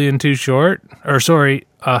be $1 billion too short. Or sorry,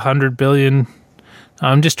 $100 billion.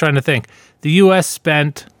 I'm just trying to think. The U.S.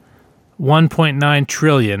 spent $1.9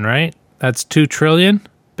 trillion, right? That's $2 trillion,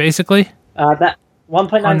 basically. That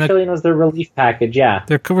 $1.9 trillion was the relief package. Yeah,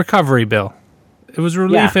 the recovery bill. It was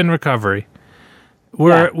relief and recovery.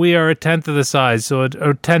 We are a tenth of the size, so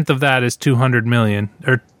a tenth of that is 200 million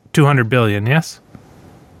or 200 billion. Yes.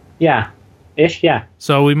 Yeah. Ish. Yeah.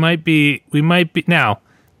 So we might be now.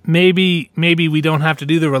 Maybe we don't have to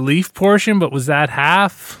do the relief portion, but was that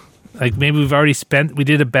half? Like maybe we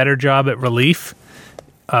did a better job at relief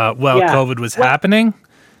COVID was happening.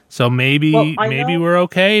 So maybe we're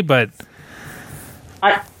okay, but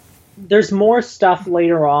there's more stuff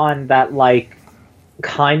later on that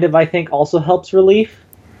kind of I think also helps relief,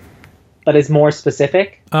 but is more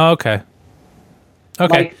specific. Oh, okay.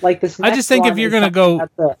 Okay. Like this. I just think if you're gonna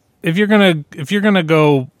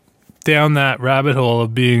go down that rabbit hole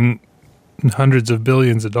of being hundreds of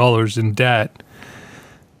billions of dollars in debt,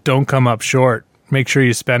 don't come up short. Make sure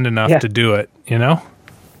you spend enough to do it.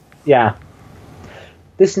 Yeah.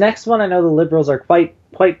 This next one, I know the Liberals are quite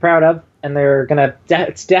proud of, and they're gonna.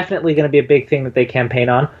 It's definitely gonna be a big thing that they campaign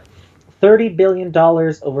on. $30 billion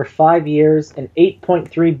over 5 years and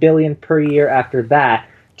 $8.3 billion per year after that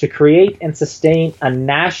to create and sustain a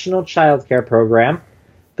national childcare program.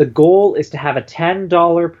 The goal is to have a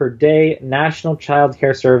 $10 per day national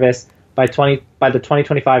childcare service by the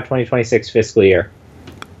 2025-2026 fiscal year.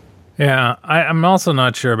 Yeah, I'm also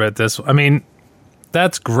not sure about this. I mean,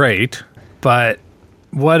 that's great, but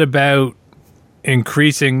what about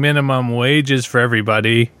increasing minimum wages for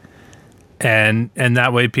everybody? And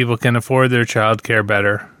that way people can afford their childcare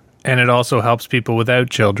better. And it also helps people without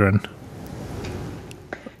children.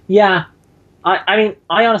 Yeah. I mean,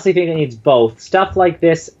 I honestly think it needs both. Stuff like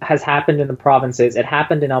this has happened in the provinces. It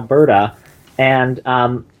happened in Alberta. And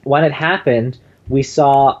when it happened, we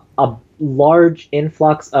saw a large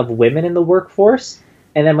influx of women in the workforce.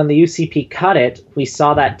 And then when the UCP cut it, we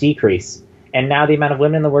saw that decrease. And now the amount of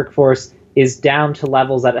women in the workforce is down to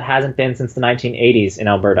levels that it hasn't been since the 1980s in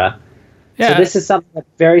Alberta. Yeah. So this is something that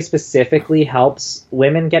very specifically helps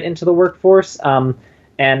women get into the workforce, and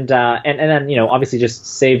then obviously just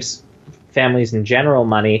saves families in general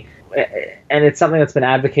money, and it's something that's been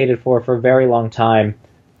advocated for a very long time.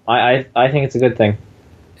 I think it's a good thing.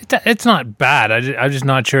 It's not bad. I'm just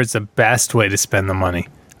not sure it's the best way to spend the money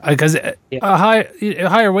because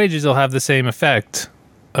higher wages will have the same effect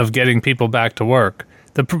of getting people back to work.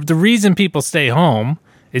 The reason people stay home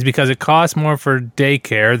is because it costs more for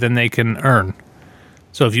daycare than they can earn.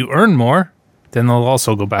 So if you earn more, then they'll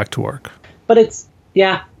also go back to work. But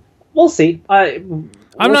we'll see. I'm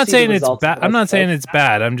not saying it's bad. I'm not saying it's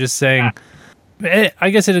bad. I'm just saying, I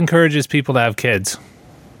guess it encourages people to have kids,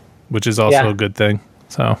 which is also a good thing.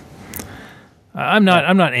 So, I'm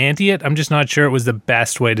not anti it. I'm just not sure it was the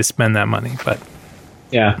best way to spend that money. But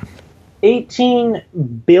Yeah.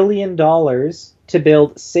 $18 billion to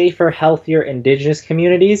build safer, healthier Indigenous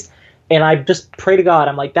communities. And I just pray to God,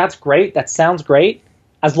 I'm like, that's great. That sounds great.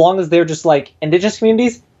 As long as they're just like, Indigenous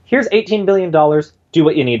communities, here's $18 billion. Do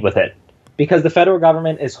what you need with it. Because the federal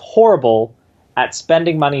government is horrible at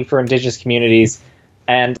spending money for Indigenous communities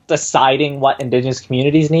and deciding what Indigenous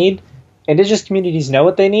communities need. Indigenous communities know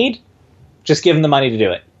what they need. Just give them the money to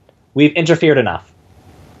do it. We've interfered enough.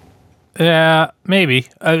 yeah, maybe.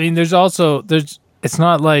 I mean, there's it's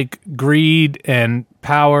not like greed and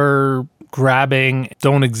power grabbing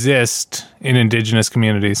don't exist in Indigenous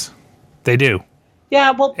communities. They do.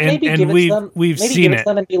 Yeah, well, And- maybe and give it we've- to them. we've maybe seen give it it. to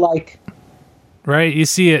them and be like, Right? You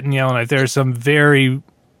see it in Yellowknife. There are some very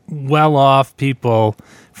well-off people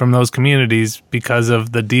from those communities because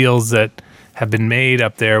of the deals that have been made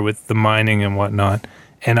up there with the mining and whatnot.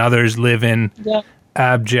 And others live in yeah,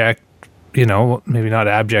 abject, maybe not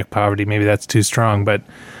abject poverty, maybe that's too strong, but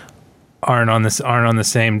aren't on the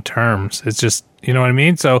same terms. It's just, you know what I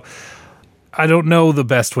mean? So I don't know the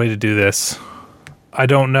best way to do this. I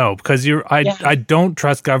don't know because I don't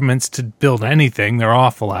trust governments to build anything. They're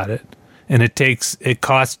awful at it. And it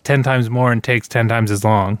costs 10 times more and takes 10 times as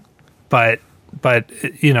long. But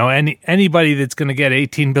anybody that's going to get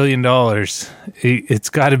 $18 billion, it's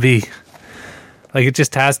got to be like, it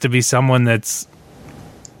just has to be someone that's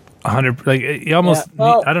 100, like you almost, Yeah,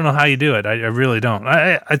 well- I don't know how you do it. I really don't.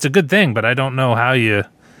 It's a good thing, but I don't know how you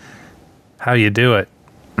do it.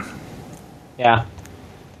 yeah.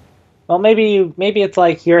 Well, maybe it's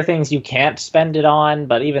like, here are things you can't spend it on,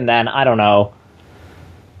 but even then, I don't know.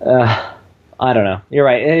 I don't know. You're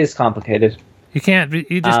right. It is complicated. You can't,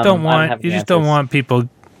 you just I don't don't have want, you the just don't answers. want people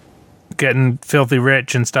getting filthy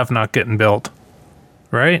rich and stuff not getting built.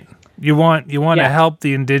 Right? You want to Yeah. help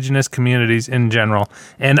the Indigenous communities in general.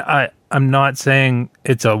 And I'm not saying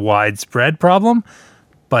it's a widespread problem,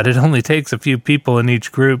 but it only takes a few people in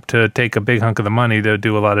each group to take a big hunk of the money to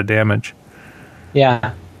do a lot of damage.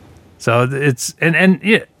 Yeah. So it's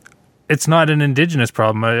yeah, it's not an Indigenous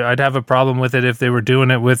problem. I'd have a problem with it if they were doing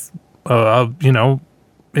it with,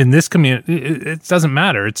 in this community. It doesn't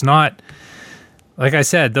matter. It's not, like I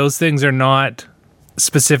said, those things are not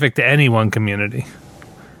specific to any one community.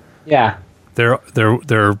 Yeah.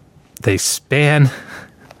 They span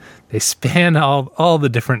all the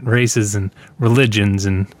different races and religions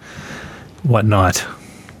and whatnot.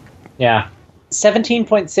 Yeah.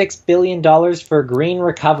 $17.6 billion for green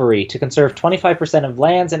recovery to conserve 25% of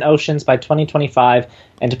lands and oceans by 2025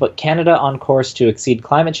 and to put Canada on course to exceed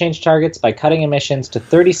climate change targets by cutting emissions to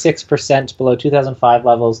 36% below 2005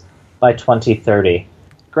 levels by 2030.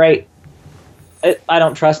 Great. I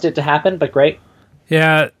don't trust it to happen, but great.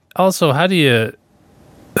 Yeah. Also, how do you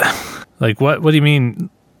like what do you mean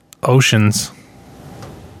oceans?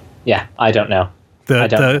 Yeah, I don't know. I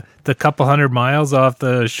don't. The couple hundred miles off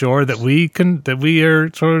the shore that we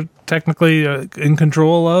are sort of technically in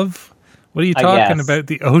control of. What are you I talking guess. about?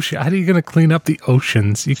 The ocean? How are you going to clean up the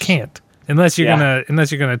oceans? You can't unless you're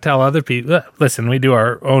gonna tell other people. Listen, we do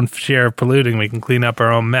our own share of polluting. We can clean up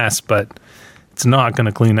our own mess, but it's not going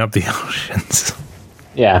to clean up the oceans.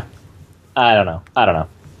 Yeah. I don't know.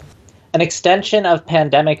 An extension of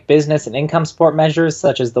pandemic business and income support measures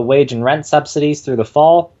such as the wage and rent subsidies through the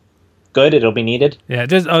fall. Good, it'll be needed. Yeah,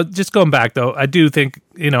 just going back though, I do think,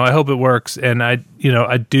 I hope it works, and I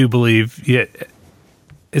do believe,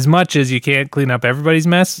 as much as you can't clean up everybody's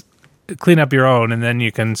mess, clean up your own, and then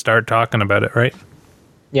you can start talking about it, right?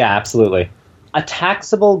 Yeah, absolutely. A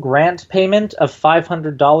taxable grant payment of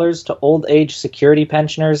 $500 to old age security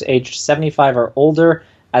pensioners aged 75 or older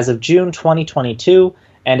as of June 2022,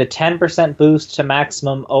 and a 10% boost to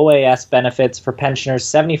maximum OAS benefits for pensioners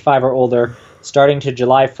 75 or older starting to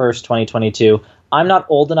July 1st, 2022. I'm not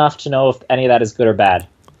old enough to know if any of that is good or bad.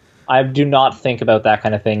 I do not think about that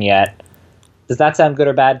kind of thing yet. Does that sound good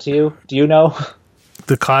or bad to you? Do you know?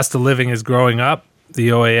 The cost of living is growing up. The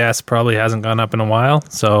OAS probably hasn't gone up in a while,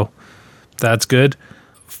 so that's good.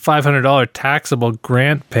 $500 taxable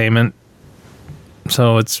grant payment.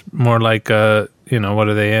 So it's more like, what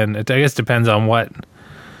are they in? I guess it depends on what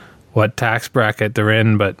tax bracket they're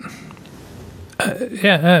in, but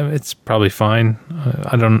it's probably fine.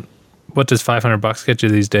 What does $500 get you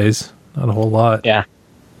these days? Not a whole lot. Yeah.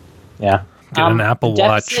 Get an Apple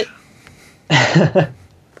Watch.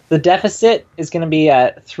 The deficit is going to be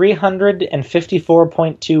at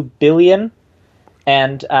 $354.2 billion,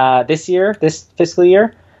 and this fiscal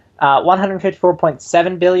year,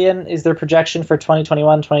 $154.7 billion is their projection for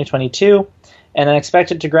 2021-2022, and then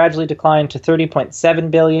expected to gradually decline to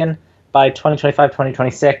 $30.7 billion by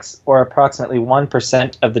 2025-2026, or approximately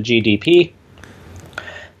 1% of the GDP.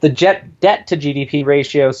 The debt to GDP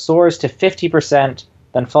ratio soars to 50%,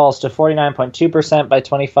 then falls to 49.2% by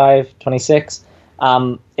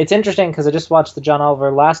 25-26. It's interesting because I just watched the John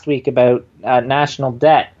Oliver last week about national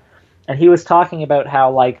debt, and he was talking about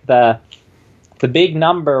how like the big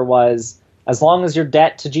number was, as long as your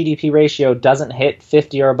debt to GDP ratio doesn't hit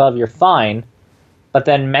 50 or above, you're fine. But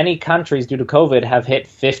then many countries, due to COVID, have hit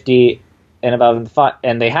 50 and above,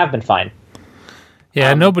 and they have been fine.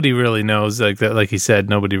 Yeah, nobody really knows. Like that, like he said,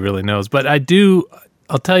 nobody really knows. But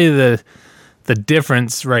I'll tell you the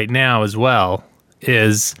difference right now as well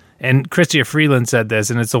is, and Chrystia Freeland said this,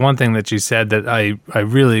 and it's the one thing that she said that I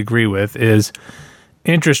really agree with, is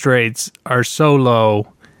interest rates are so low,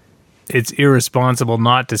 it's irresponsible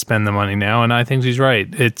not to spend the money now. And I think she's right.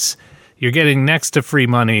 You're getting next to free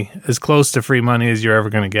money, as close to free money as you're ever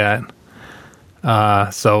going to get.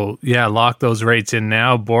 So yeah, lock those rates in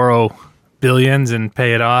now, borrow billions and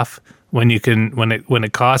pay it off when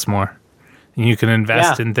it costs more. And you can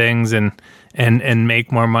invest in things and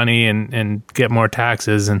make more money and get more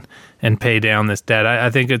taxes and pay down this debt.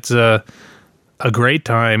 I think it's a great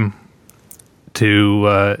time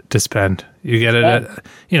to spend. You get it at,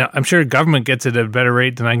 I'm sure government gets it at a better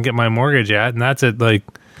rate than I can get my mortgage at, and that's at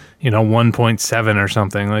 1.7 or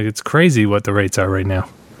something. Like, it's crazy what the rates are right now.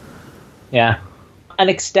 Yeah. An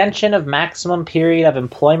extension of maximum period of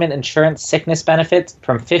employment insurance sickness benefits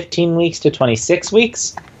from 15 weeks to 26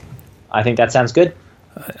 weeks. I think that sounds good.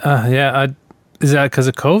 Is that because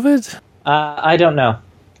of COVID? I don't know.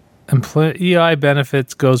 EI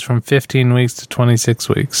benefits goes from 15 weeks to 26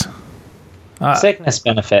 weeks. Sickness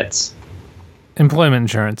benefits. Employment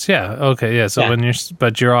insurance. Yeah. Okay. Yeah. So when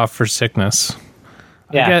you're off for sickness.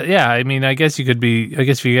 Yeah. I guess you could be. I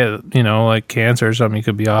guess if you get like cancer or something, you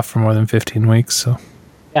could be off for more than 15 weeks. So.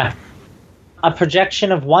 Yeah. A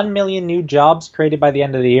projection of 1 million new jobs created by the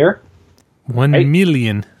end of the year. 1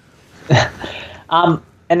 million.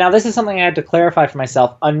 And now this is something I had to clarify for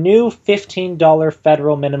myself. A new $15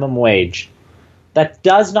 federal minimum wage. That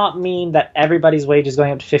does not mean that everybody's wage is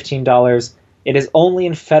going up to $15. It is only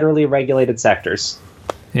in federally regulated sectors.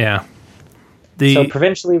 Yeah. So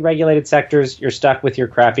provincially regulated sectors, you're stuck with your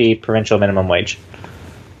crappy provincial minimum wage.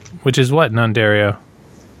 Which is what in Ontario?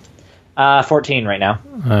 14 right now.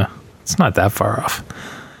 It's not that far off.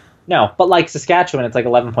 No, but like Saskatchewan, it's like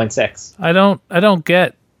 11.6. I don't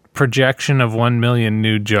get projection of 1 million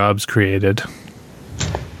new jobs created.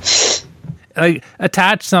 Like,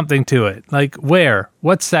 attach something to it. Like, where?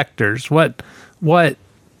 What sectors? What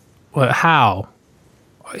how?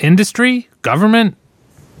 Industry? Government?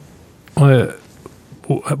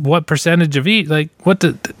 What percentage of each? Like,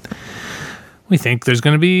 we think there's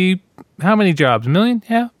going to be how many jobs? 1 million?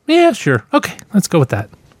 Yeah, sure. Okay, let's go with that.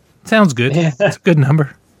 Sounds good. Yeah. It's a good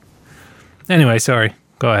number. Anyway, sorry.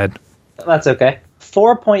 Go ahead. That's okay.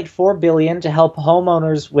 $4.4 billion to help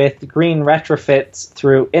homeowners with green retrofits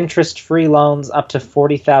through interest-free loans up to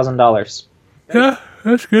 $40,000. Yeah,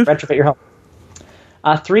 that's good. Retrofit your home.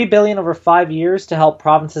 $3 billion over 5 years to help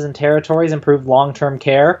provinces and territories improve long-term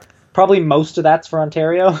care. Probably most of that's for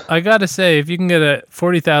Ontario. I gotta say, if you can get a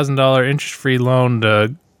 $40,000 interest-free loan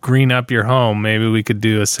to green up your home, maybe we could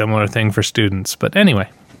do a similar thing for students. But anyway.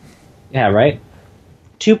 Yeah, right.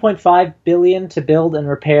 $2.5 billion to build and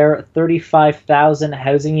repair 35,000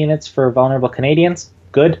 housing units for vulnerable Canadians.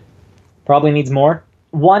 Good. Probably needs more.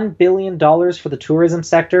 $1 billion for the tourism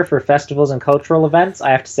sector for festivals and cultural events.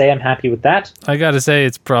 I have to say I'm happy with that. I gotta say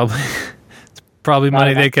it's probably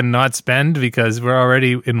money they cannot spend because we're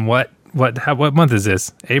already in what month is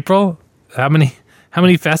this? April? How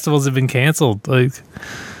many festivals have been canceled? Like,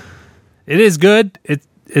 it is good.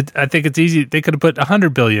 I think it's easy. They could have put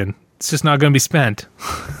 $100 billion. It's just not going to be spent.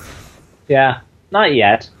 Yeah, not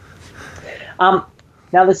yet. Now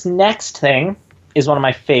this next thing is one of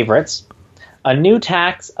my favorites. A new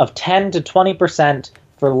tax of 10 to 20%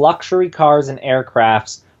 for luxury cars and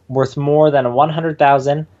aircrafts worth more than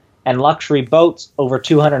 $100,000 and luxury boats over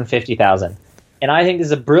 $250,000. And I think this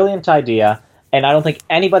is a brilliant idea, and I don't think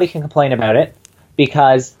anybody can complain about it,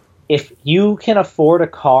 because if you can afford a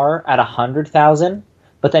car at $100,000,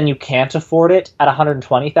 but then you can't afford it at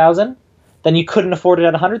 $120,000, then you couldn't afford it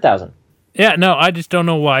at $100,000. Yeah, no, I just don't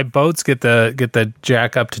know why boats get the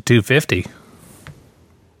jack up to $250,000.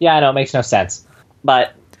 Yeah, I know, it makes no sense,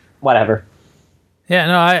 but whatever. Yeah,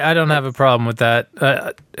 no, I don't have a problem with that.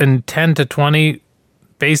 And 10 to 20,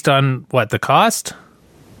 based on what, the cost?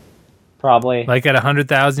 Probably. Like at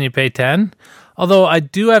 $100,000, you pay 10. Although I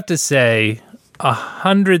do have to say,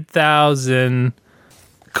 100,000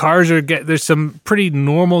 cars there's some pretty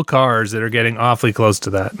normal cars that are getting awfully close to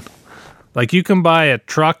that. Like, you can buy a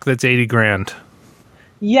truck that's 80 grand.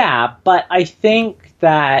 Yeah, but I think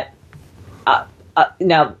that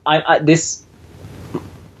now this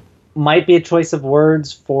might be a choice of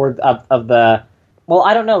words for of the. Well,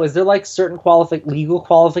 I don't know. Is there like certain legal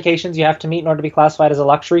qualifications you have to meet in order to be classified as a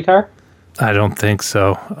luxury car? I don't think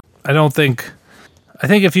so. I think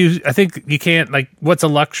you can't, like, what's a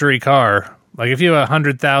luxury car? Like, if you have a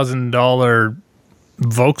 $100,000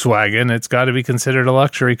 Volkswagen, it's got to be considered a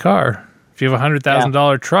luxury car. If you have a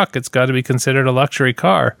 $100,000 truck, it's got to be considered a luxury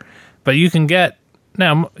car. But you can get,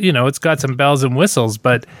 now, it's got some bells and whistles,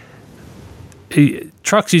 but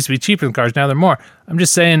trucks used to be cheaper than cars. Now they're more. I'm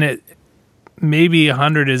just saying it. Maybe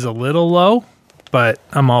 100 is a little low, but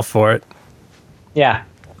I'm all for it. Yeah.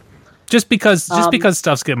 Just because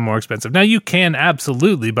stuff's getting more expensive. Now, you can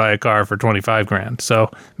absolutely buy a car for 25 grand.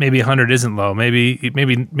 So maybe 100 isn't low. Maybe you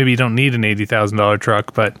don't need an $80,000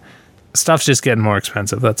 truck, but stuff's just getting more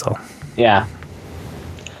expensive. That's all. Yeah.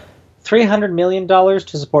 $300 million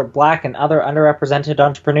to support Black and other underrepresented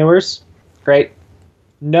entrepreneurs. Great.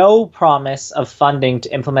 No promise of funding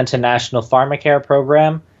to implement a national pharmacare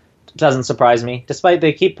program. Doesn't surprise me. Despite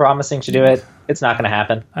they keep promising to do it, it's not going to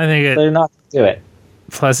happen. I think they're not going to do it.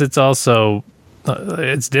 Plus, it's also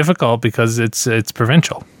it's difficult because it's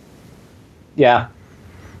provincial. Yeah.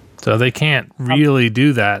 So they can't really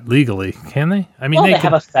do that legally, can they? I mean, they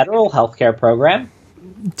have a federal healthcare program.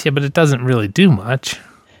 Yeah, but it doesn't really do much.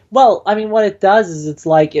 Well, I mean, what it does is it's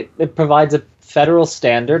like it provides a federal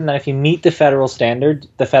standard, and then if you meet the federal standard,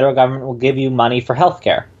 the federal government will give you money for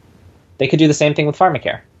healthcare. They could do the same thing with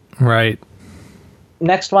pharmacare. Right.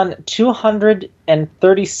 Next one,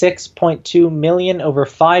 $236.2 million over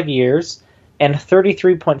 5 years and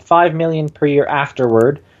 $33.5 million per year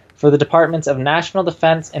afterward for the Departments of National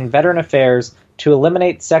Defense and Veteran Affairs to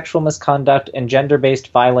eliminate sexual misconduct and gender-based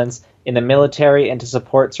violence in the military and to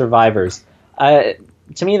support survivors. To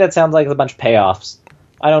me, that sounds like a bunch of payoffs.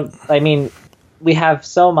 We have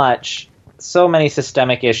so many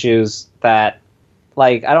systemic issues that,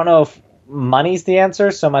 like, I don't know if money's the answer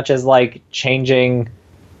so much as, like, changing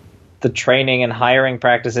the training and hiring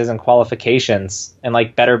practices and qualifications and,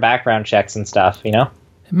 like, better background checks and stuff, I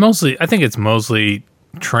think it's mostly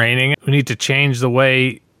training. We need to change the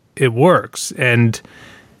way it works. And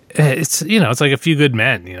it's like A Few Good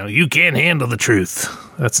Men, you can't handle the truth.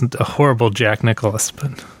 That's a horrible Jack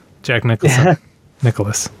Nicholson. Yeah.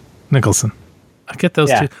 Nicholson. I get those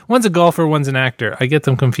two. One's a golfer, one's an actor. I get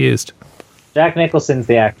them confused. Jack Nicholson's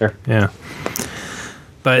the actor. Yeah.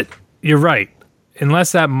 But you're right.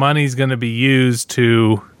 Unless that money's going to be used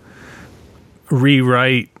to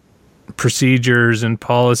rewrite procedures and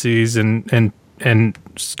policies and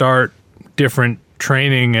start different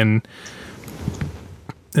training and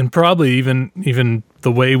probably even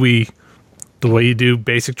the way you do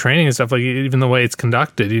basic training and stuff, like even the way it's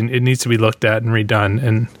conducted, it needs to be looked at and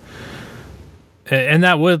redone, and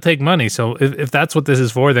that will take money. So if that's what this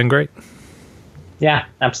is for, then great. Yeah,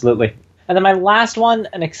 absolutely. And then my last one,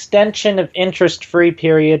 an extension of interest-free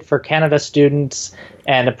period for Canada students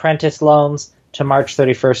and apprentice loans to March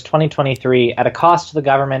 31st, 2023 at a cost to the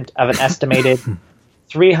government of an estimated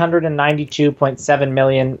 $392.7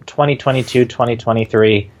 million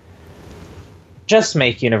 2022-2023. Just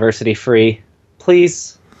make university free.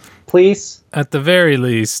 Please. Please. At the very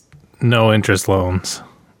least, no interest loans.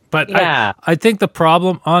 But yeah. I think the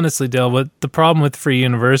problem, honestly, Dale, the problem with free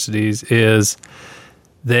universities is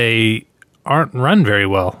they aren't run very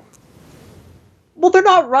well. Well, they're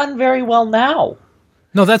not run very well now.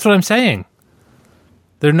 No, that's what I'm saying.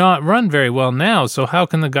 They're not run very well now, so how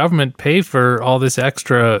can the government pay for all this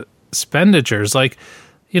extra expenditures? Like,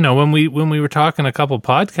 when we were talking a couple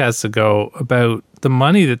podcasts ago about the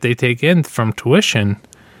money that they take in from tuition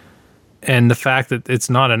and the fact that it's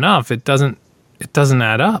not enough, it doesn't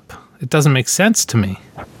add up. It doesn't make sense to me.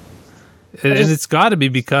 And it's got to be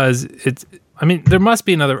because there must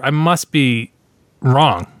be another. I must be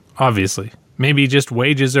wrong, obviously. Maybe just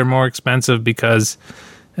wages are more expensive because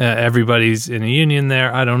everybody's in a union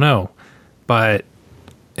there. I don't know. But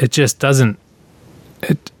it just doesn't.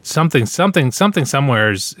 Something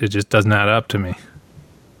somewhere it just doesn't add up to me.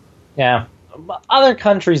 Yeah. Other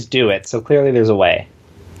countries do it, so clearly there's a way.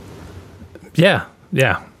 Yeah,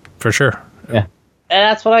 for sure. Yeah. And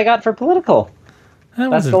that's what I got for political.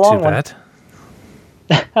 That's the long one. I'm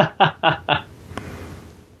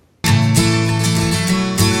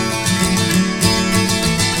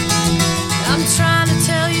trying to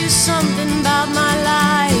tell you something about my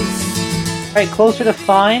life. All right, closer to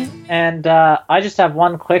fine, and I just have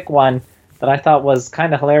one quick one that I thought was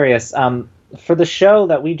kind of hilarious. For the show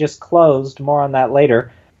that we just closed, more on that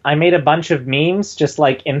later, I made a bunch of memes, just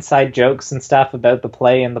like inside jokes and stuff about the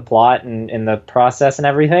play and the plot and in the process and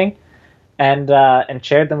everything, and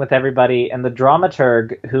shared them with everybody. And the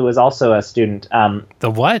dramaturg, who was also a student, The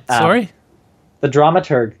what? Sorry? the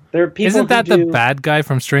dramaturg. There are people. Isn't that who the do... bad guy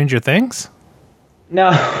from Stranger Things?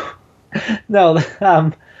 No, no.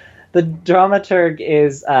 The dramaturg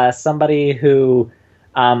is somebody who,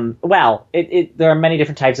 there are many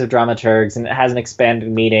different types of dramaturgs, and it has an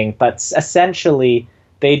expanded meaning. But essentially,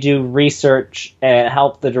 they do research and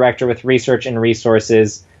help the director with research and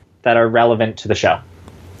resources that are relevant to the show.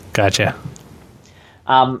 Gotcha.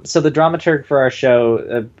 So the dramaturg for our show,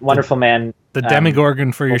 a wonderful man. The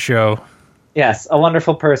Demogorgon for your show. Yes, a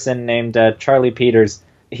wonderful person named Charlie Peters.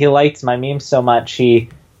 He liked my memes so much, he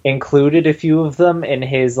included a few of them in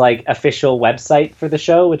his official website for the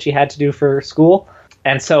show, which he had to do for school.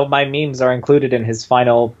 And so my memes are included in his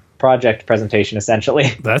final project presentation, essentially.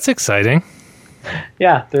 That's exciting.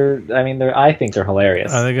 Yeah, I think they're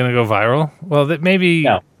hilarious. Are they going to go viral? Well, maybe.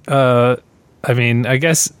 No. I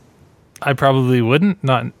guess I probably wouldn't,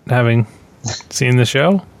 not having seen the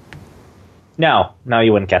show. No,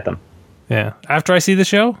 you wouldn't get them. Yeah. After I see the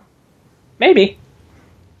show? Maybe.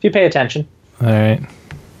 If you pay attention. All right.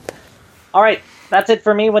 All right, that's it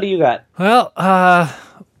for me. What do you got? Well,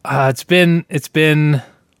 it's been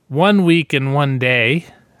 1 week and 1 day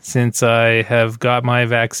since I have got my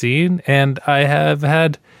vaccine, and I have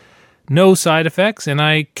had no side effects, and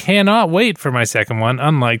I cannot wait for my second one,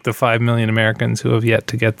 unlike the 5 million Americans who have yet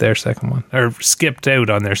to get their second one, or skipped out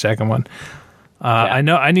on their second one. I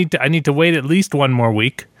know I need to wait at least 1 more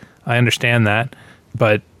week. I understand that,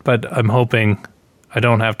 but I'm hoping I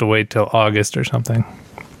don't have to wait till August or something.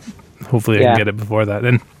 Hopefully I can get it before that.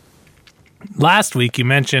 And last week you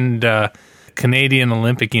mentioned Canadian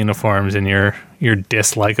Olympic uniforms and your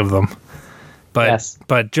dislike of them.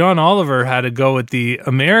 But John Oliver had to go with the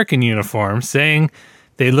American uniform, saying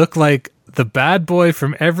they look like the bad boy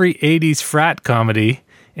from every 80s frat comedy,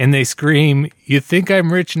 and they scream, "You think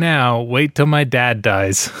I'm rich now? Wait till my dad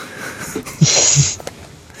dies."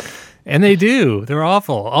 And they do. They're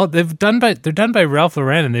awful. They're done by Ralph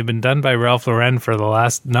Lauren, and they've been done by Ralph Lauren for the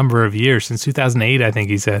last number of years, since 2008, I think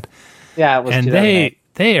he said. Yeah, it was. And 2008.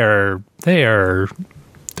 they're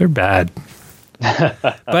bad.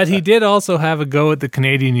 But he did also have a go at the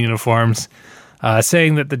Canadian uniforms,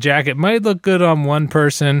 saying that the jacket might look good on one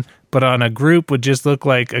person, but on a group would just look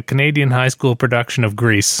like a Canadian high school production of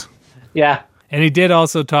Grease. Yeah. And he did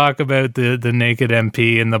also talk about the naked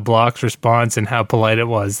MP and the Block's response and how polite it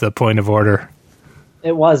was, the point of order.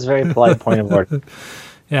 It was very polite point of order.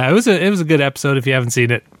 Yeah, it was a good episode. If you haven't seen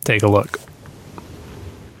it, take a look.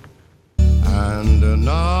 And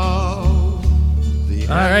now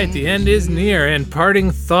All right, the end is near, and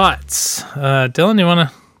parting thoughts. Dylan, you want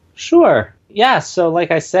to? Sure. Yeah, so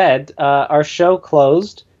like I said, our show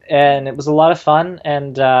closed, and it was a lot of fun,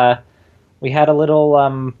 and we had a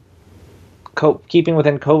little... keeping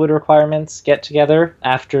within COVID requirements, get together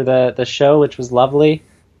after the show, which was lovely.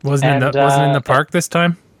 Wasn't in the park this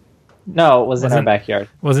time? No, it was in our backyard.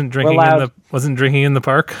 Wasn't drinking in the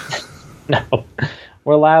park? No,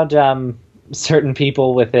 we're allowed certain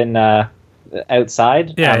people within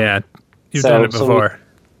outside. Yeah. You've done it before.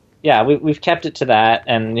 We've kept it to that,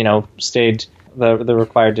 and stayed the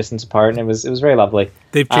required distance apart, and it was very lovely.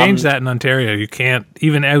 They've changed that in Ontario. You can't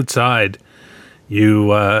even outside.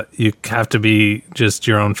 You have to be just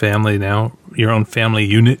your own family now, your own family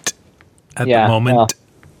unit at the moment. Well,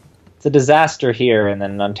 it's a disaster here, and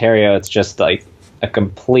then in Ontario, it's just like a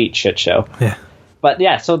complete shit show. Yeah. But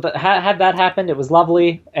yeah, so had that happened, it was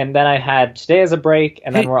lovely, and then I had today as a break,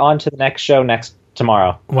 and then we're on to the next show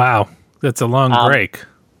tomorrow. Wow, that's a long break.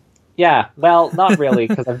 Yeah, well, not really,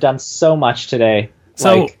 because I've done so much today.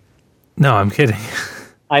 No, I'm kidding.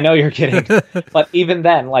 I know you're kidding, but even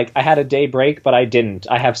then, I had a day break, but I didn't.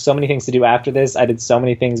 I have so many things to do after this. I did so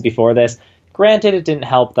many things before this. Granted, it didn't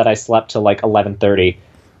help that I slept till 11:30,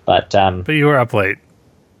 but you were up late.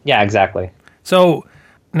 Yeah, exactly. So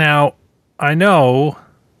now I know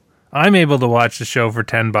I'm able to watch the show for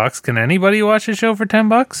 $10. Can anybody watch the show for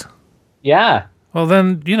 $10? Yeah. Well,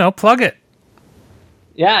 then plug it.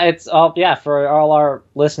 Yeah, it's all for all our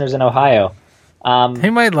listeners in Ohio. He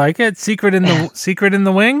might like it. Secret in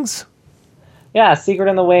the Wings? Yeah, Secret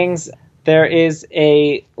in the Wings. There is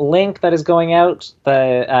a link that is going out,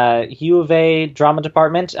 the U of A Drama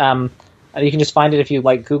Department. You can just find it if you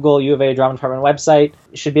Google U of A Drama Department website.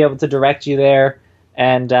 You should be able to direct you there.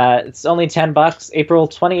 And it's only $10. April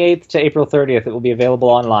 28th to April 30th. It will be available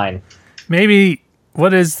online. Maybe,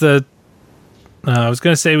 what is the... I was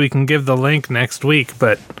going to say we can give the link next week,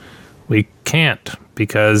 but we can't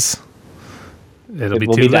because... it'll be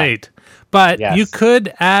will too be done. late. But Yes. you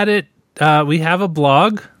could add it. We have a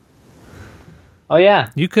blog. Oh yeah.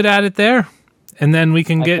 You could add it there. And then we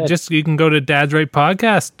can could. you can go to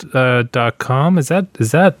dadsrightpodcast.com. Is that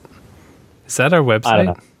our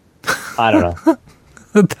website? I don't know.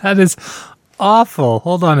 That is awful.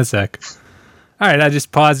 Hold on a sec. All right, I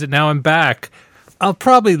just paused it. Now I'm back. I'll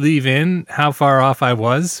probably leave in how far off I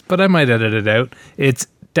was, but I might edit it out. It's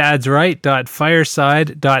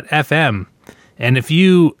dadsright.fireside.fm. And if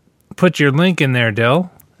you put your link in there,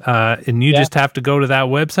 Dill, and you just have to go to that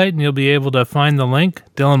website and you'll be able to find the link.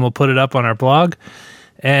 Dylan will put it up on our blog,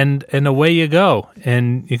 and away you go.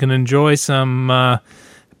 And you can enjoy some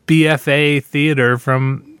BFA theater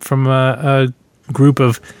from a group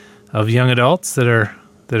of young adults that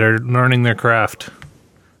are learning their craft.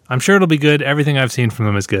 I'm sure it'll be good. Everything I've seen from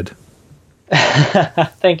them is good.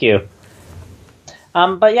 Thank you.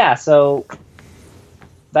 But yeah, so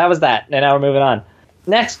that was that, and now we're moving on.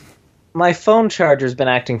 Next, my phone charger's been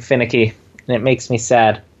acting finicky, and it makes me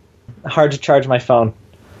sad. Hard to charge my phone.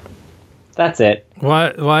 That's it. Why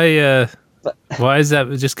is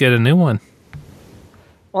that? Just get a new one.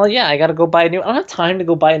 Well, yeah, I gotta go buy a new. I don't have time to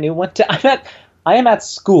go buy a new one. I am at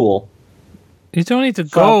school. You don't need to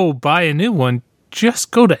go buy a new one.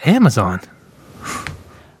 Just go to Amazon.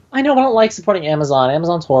 I know, I don't like supporting Amazon.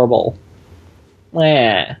 Amazon's horrible.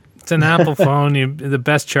 Eh. It's an Apple phone. The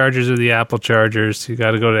best chargers are the Apple chargers. You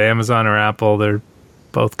got to go to Amazon or Apple. They're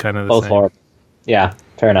both kind of the Both same. horrible. Yeah,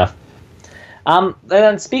 fair enough. And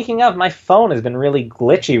then speaking of, my phone has been really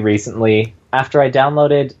glitchy recently after I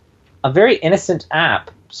downloaded a very innocent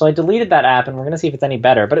app. So I deleted that app, and we're going to see if it's any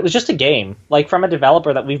better. But it was just a game, like from a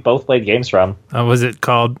developer that we've both played games from. Was it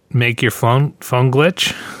called Make Your Phone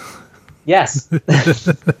Glitch? Yes.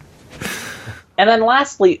 And then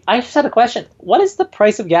lastly, I just had a question. What is the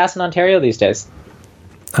price of gas in Ontario these days?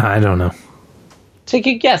 I don't know. Take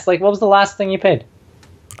a guess. Like, what was the last thing you paid?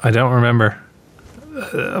 I don't remember.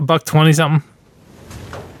 $1.20 something.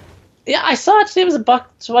 Yeah, I saw it today. It was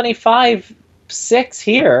 $1.25.6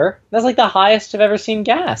 here. That's like the highest I've ever seen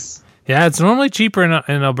gas. Yeah, it's normally cheaper in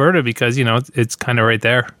Alberta because it's kind of right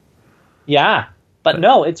there. Yeah, but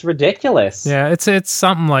no, it's ridiculous. Yeah, it's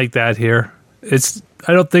something like that here.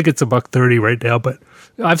 I don't think it's $1.30 right now, but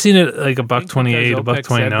I've seen it like $1.28,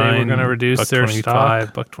 $1.29. They were going to reduce their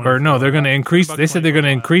stock, or no, they're going to increase. They said they're going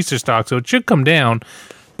to increase their stock, so it should come down.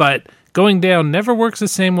 But going down never works the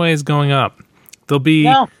same way as going up. There'll be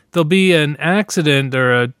an accident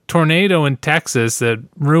or a tornado in Texas that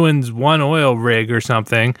ruins one oil rig or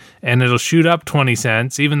something, and it'll shoot up 20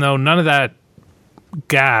 cents, even though none of that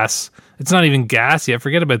gas. It's not even gas yet.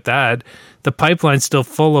 Forget about that. The pipeline's still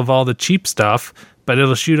full of all the cheap stuff, but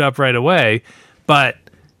it'll shoot up right away. But,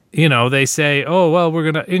 they say, oh, well,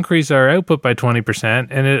 we're going to increase our output by 20%.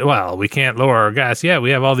 And, we can't lower our gas yet. We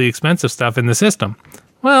have all the expensive stuff in the system.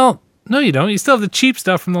 Well, no, you don't. You still have the cheap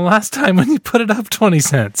stuff from the last time when you put it up 20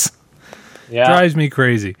 cents. Yeah. Drives me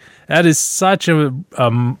crazy. That is such a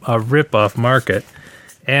rip-off market.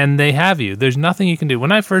 And they have you. There's nothing you can do.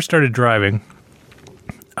 When I first started driving,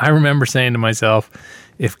 I remember saying to myself,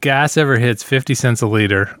 if gas ever hits 50 cents a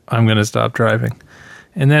liter, I'm going to stop driving.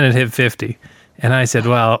 And then it hit 50. And I said,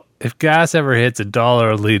 well, if gas ever hits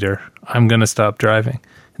 $1 a liter, I'm going to stop driving.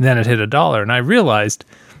 And then it hit $1. And I realized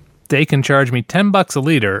they can charge me $10 a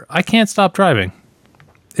liter. I can't stop driving.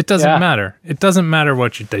 It doesn't matter. It doesn't matter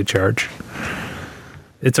what they charge.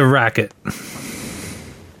 It's a racket.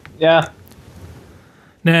 Yeah.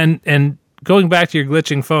 And going back to your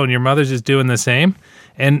glitching phone, your mother's is doing the same.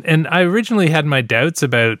 And I originally had my doubts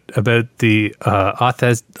about the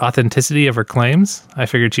authenticity of her claims. I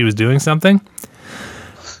figured she was doing something,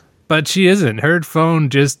 but she isn't. Her phone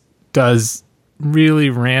just does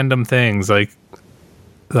really random things, like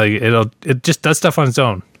it just does stuff on its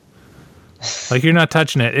own. Like you're not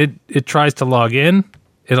touching it. It tries to log in.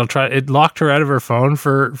 It locked her out of her phone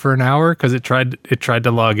for an hour because it tried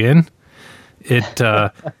to log in. It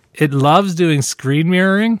loves doing screen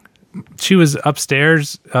mirroring. She was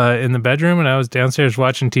upstairs in the bedroom and I was downstairs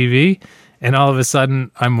watching TV, and all of a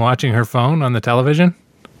sudden I'm watching her phone on the television.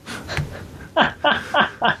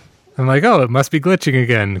 I'm like, oh, it must be glitching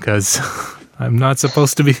again because I'm not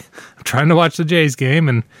supposed to be. I'm trying to watch the Jays game,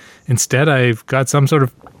 and instead I've got some sort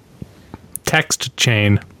of text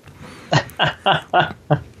chain.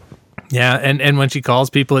 Yeah, and when she calls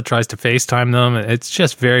people, it tries to FaceTime them. It's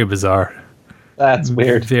just very bizarre. That's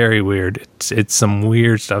weird. Very weird. It's some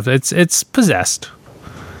weird stuff. It's possessed.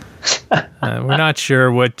 We're not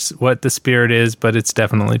sure what the spirit is, but it's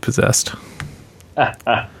definitely possessed.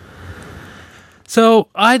 So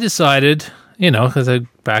I decided, because I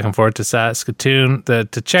back and forth to Saskatoon to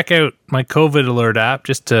check out my COVID alert app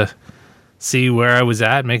just to see where I was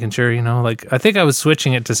at, making sure, I think I was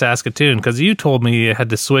switching it to Saskatoon because you told me you had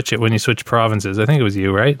to switch it when you switch provinces. I think it was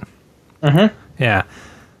you, right? Mm-hmm. Yeah.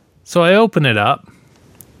 So I open it up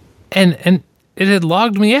and it had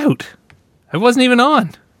logged me out. I wasn't even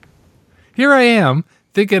on. Here I am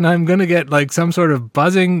thinking I'm going to get like some sort of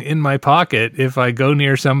buzzing in my pocket if I go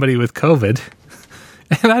near somebody with COVID.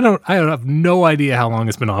 And I have no idea how long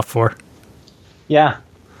it's been off for. Yeah.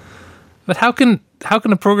 But how can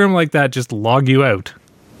a program like that just log you out?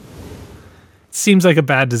 It seems like a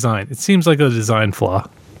bad design. It seems like a design flaw.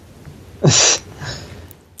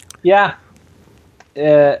 Yeah.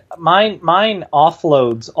 Mine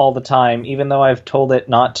offloads all the time, even though I've told it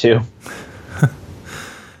not to.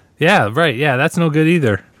 Yeah, right. Yeah, that's no good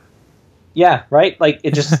either. Yeah, right? Like,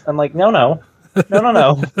 it just, I'm like, no.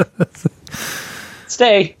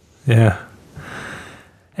 Stay. Yeah.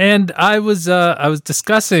 And I was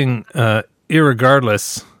discussing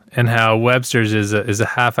irregardless and how Webster's is a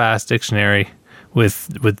half-assed dictionary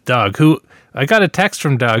with Doug, who I got a text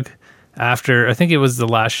from Doug after, I think it was the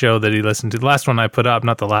last show that he listened to. The last one I put up,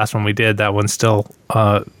 not the last one we did. That one's still,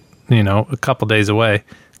 a couple days away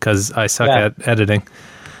because I suck at editing.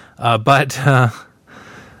 But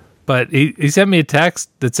he sent me a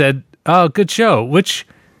text that said, "Oh, good show," which,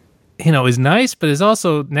 is nice, but is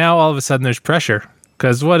also now all of a sudden there's pressure.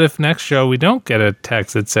 Because what if next show we don't get a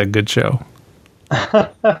text that said good show?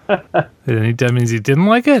 That means he didn't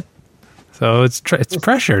like it. So it's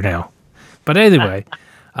pressure now. But anyway,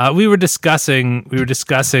 we were discussing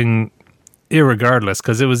irregardless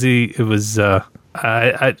because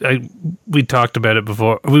we talked about it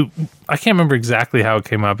before. I can't remember exactly how it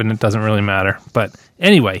came up, and it doesn't really matter. But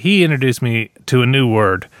anyway, he introduced me to a new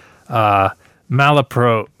word,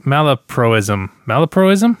 malapropism.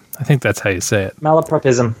 Malapropism? I think that's how you say it.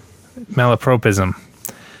 Malapropism.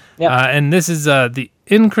 Yeah. And this is the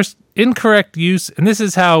incorrect use, and this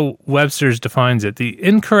is how Webster's defines it: the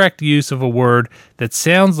incorrect use of a word that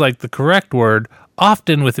sounds like the correct word,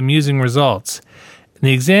 often with amusing results. And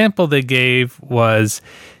the example they gave was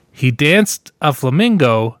he danced a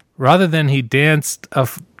flamingo rather than he danced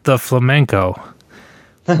the flamenco,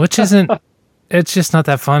 which isn't. It's just not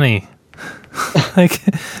that funny. Like,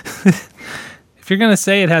 if you're gonna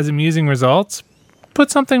say it has amusing results, put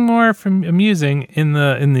something more from amusing in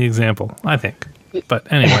the example, I think.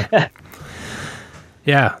 But anyway,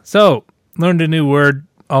 yeah. So learned a new word.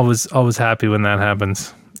 Always happy when that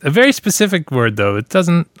happens. A very specific word though. It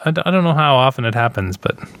doesn't. I don't know how often it happens,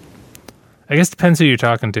 but I guess it depends who you're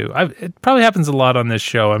talking to. It probably happens a lot on this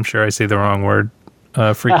show. I'm sure I say the wrong word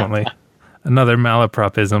frequently. Another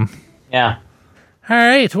malapropism. Yeah. All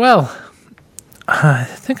right. Well, I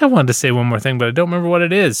think I wanted to say one more thing, but I don't remember what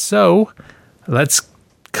it is. So let's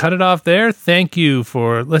cut it off there. Thank you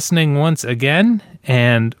for listening once again,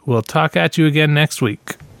 and we'll talk at you again next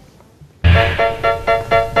week.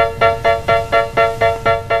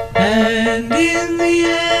 And in the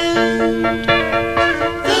end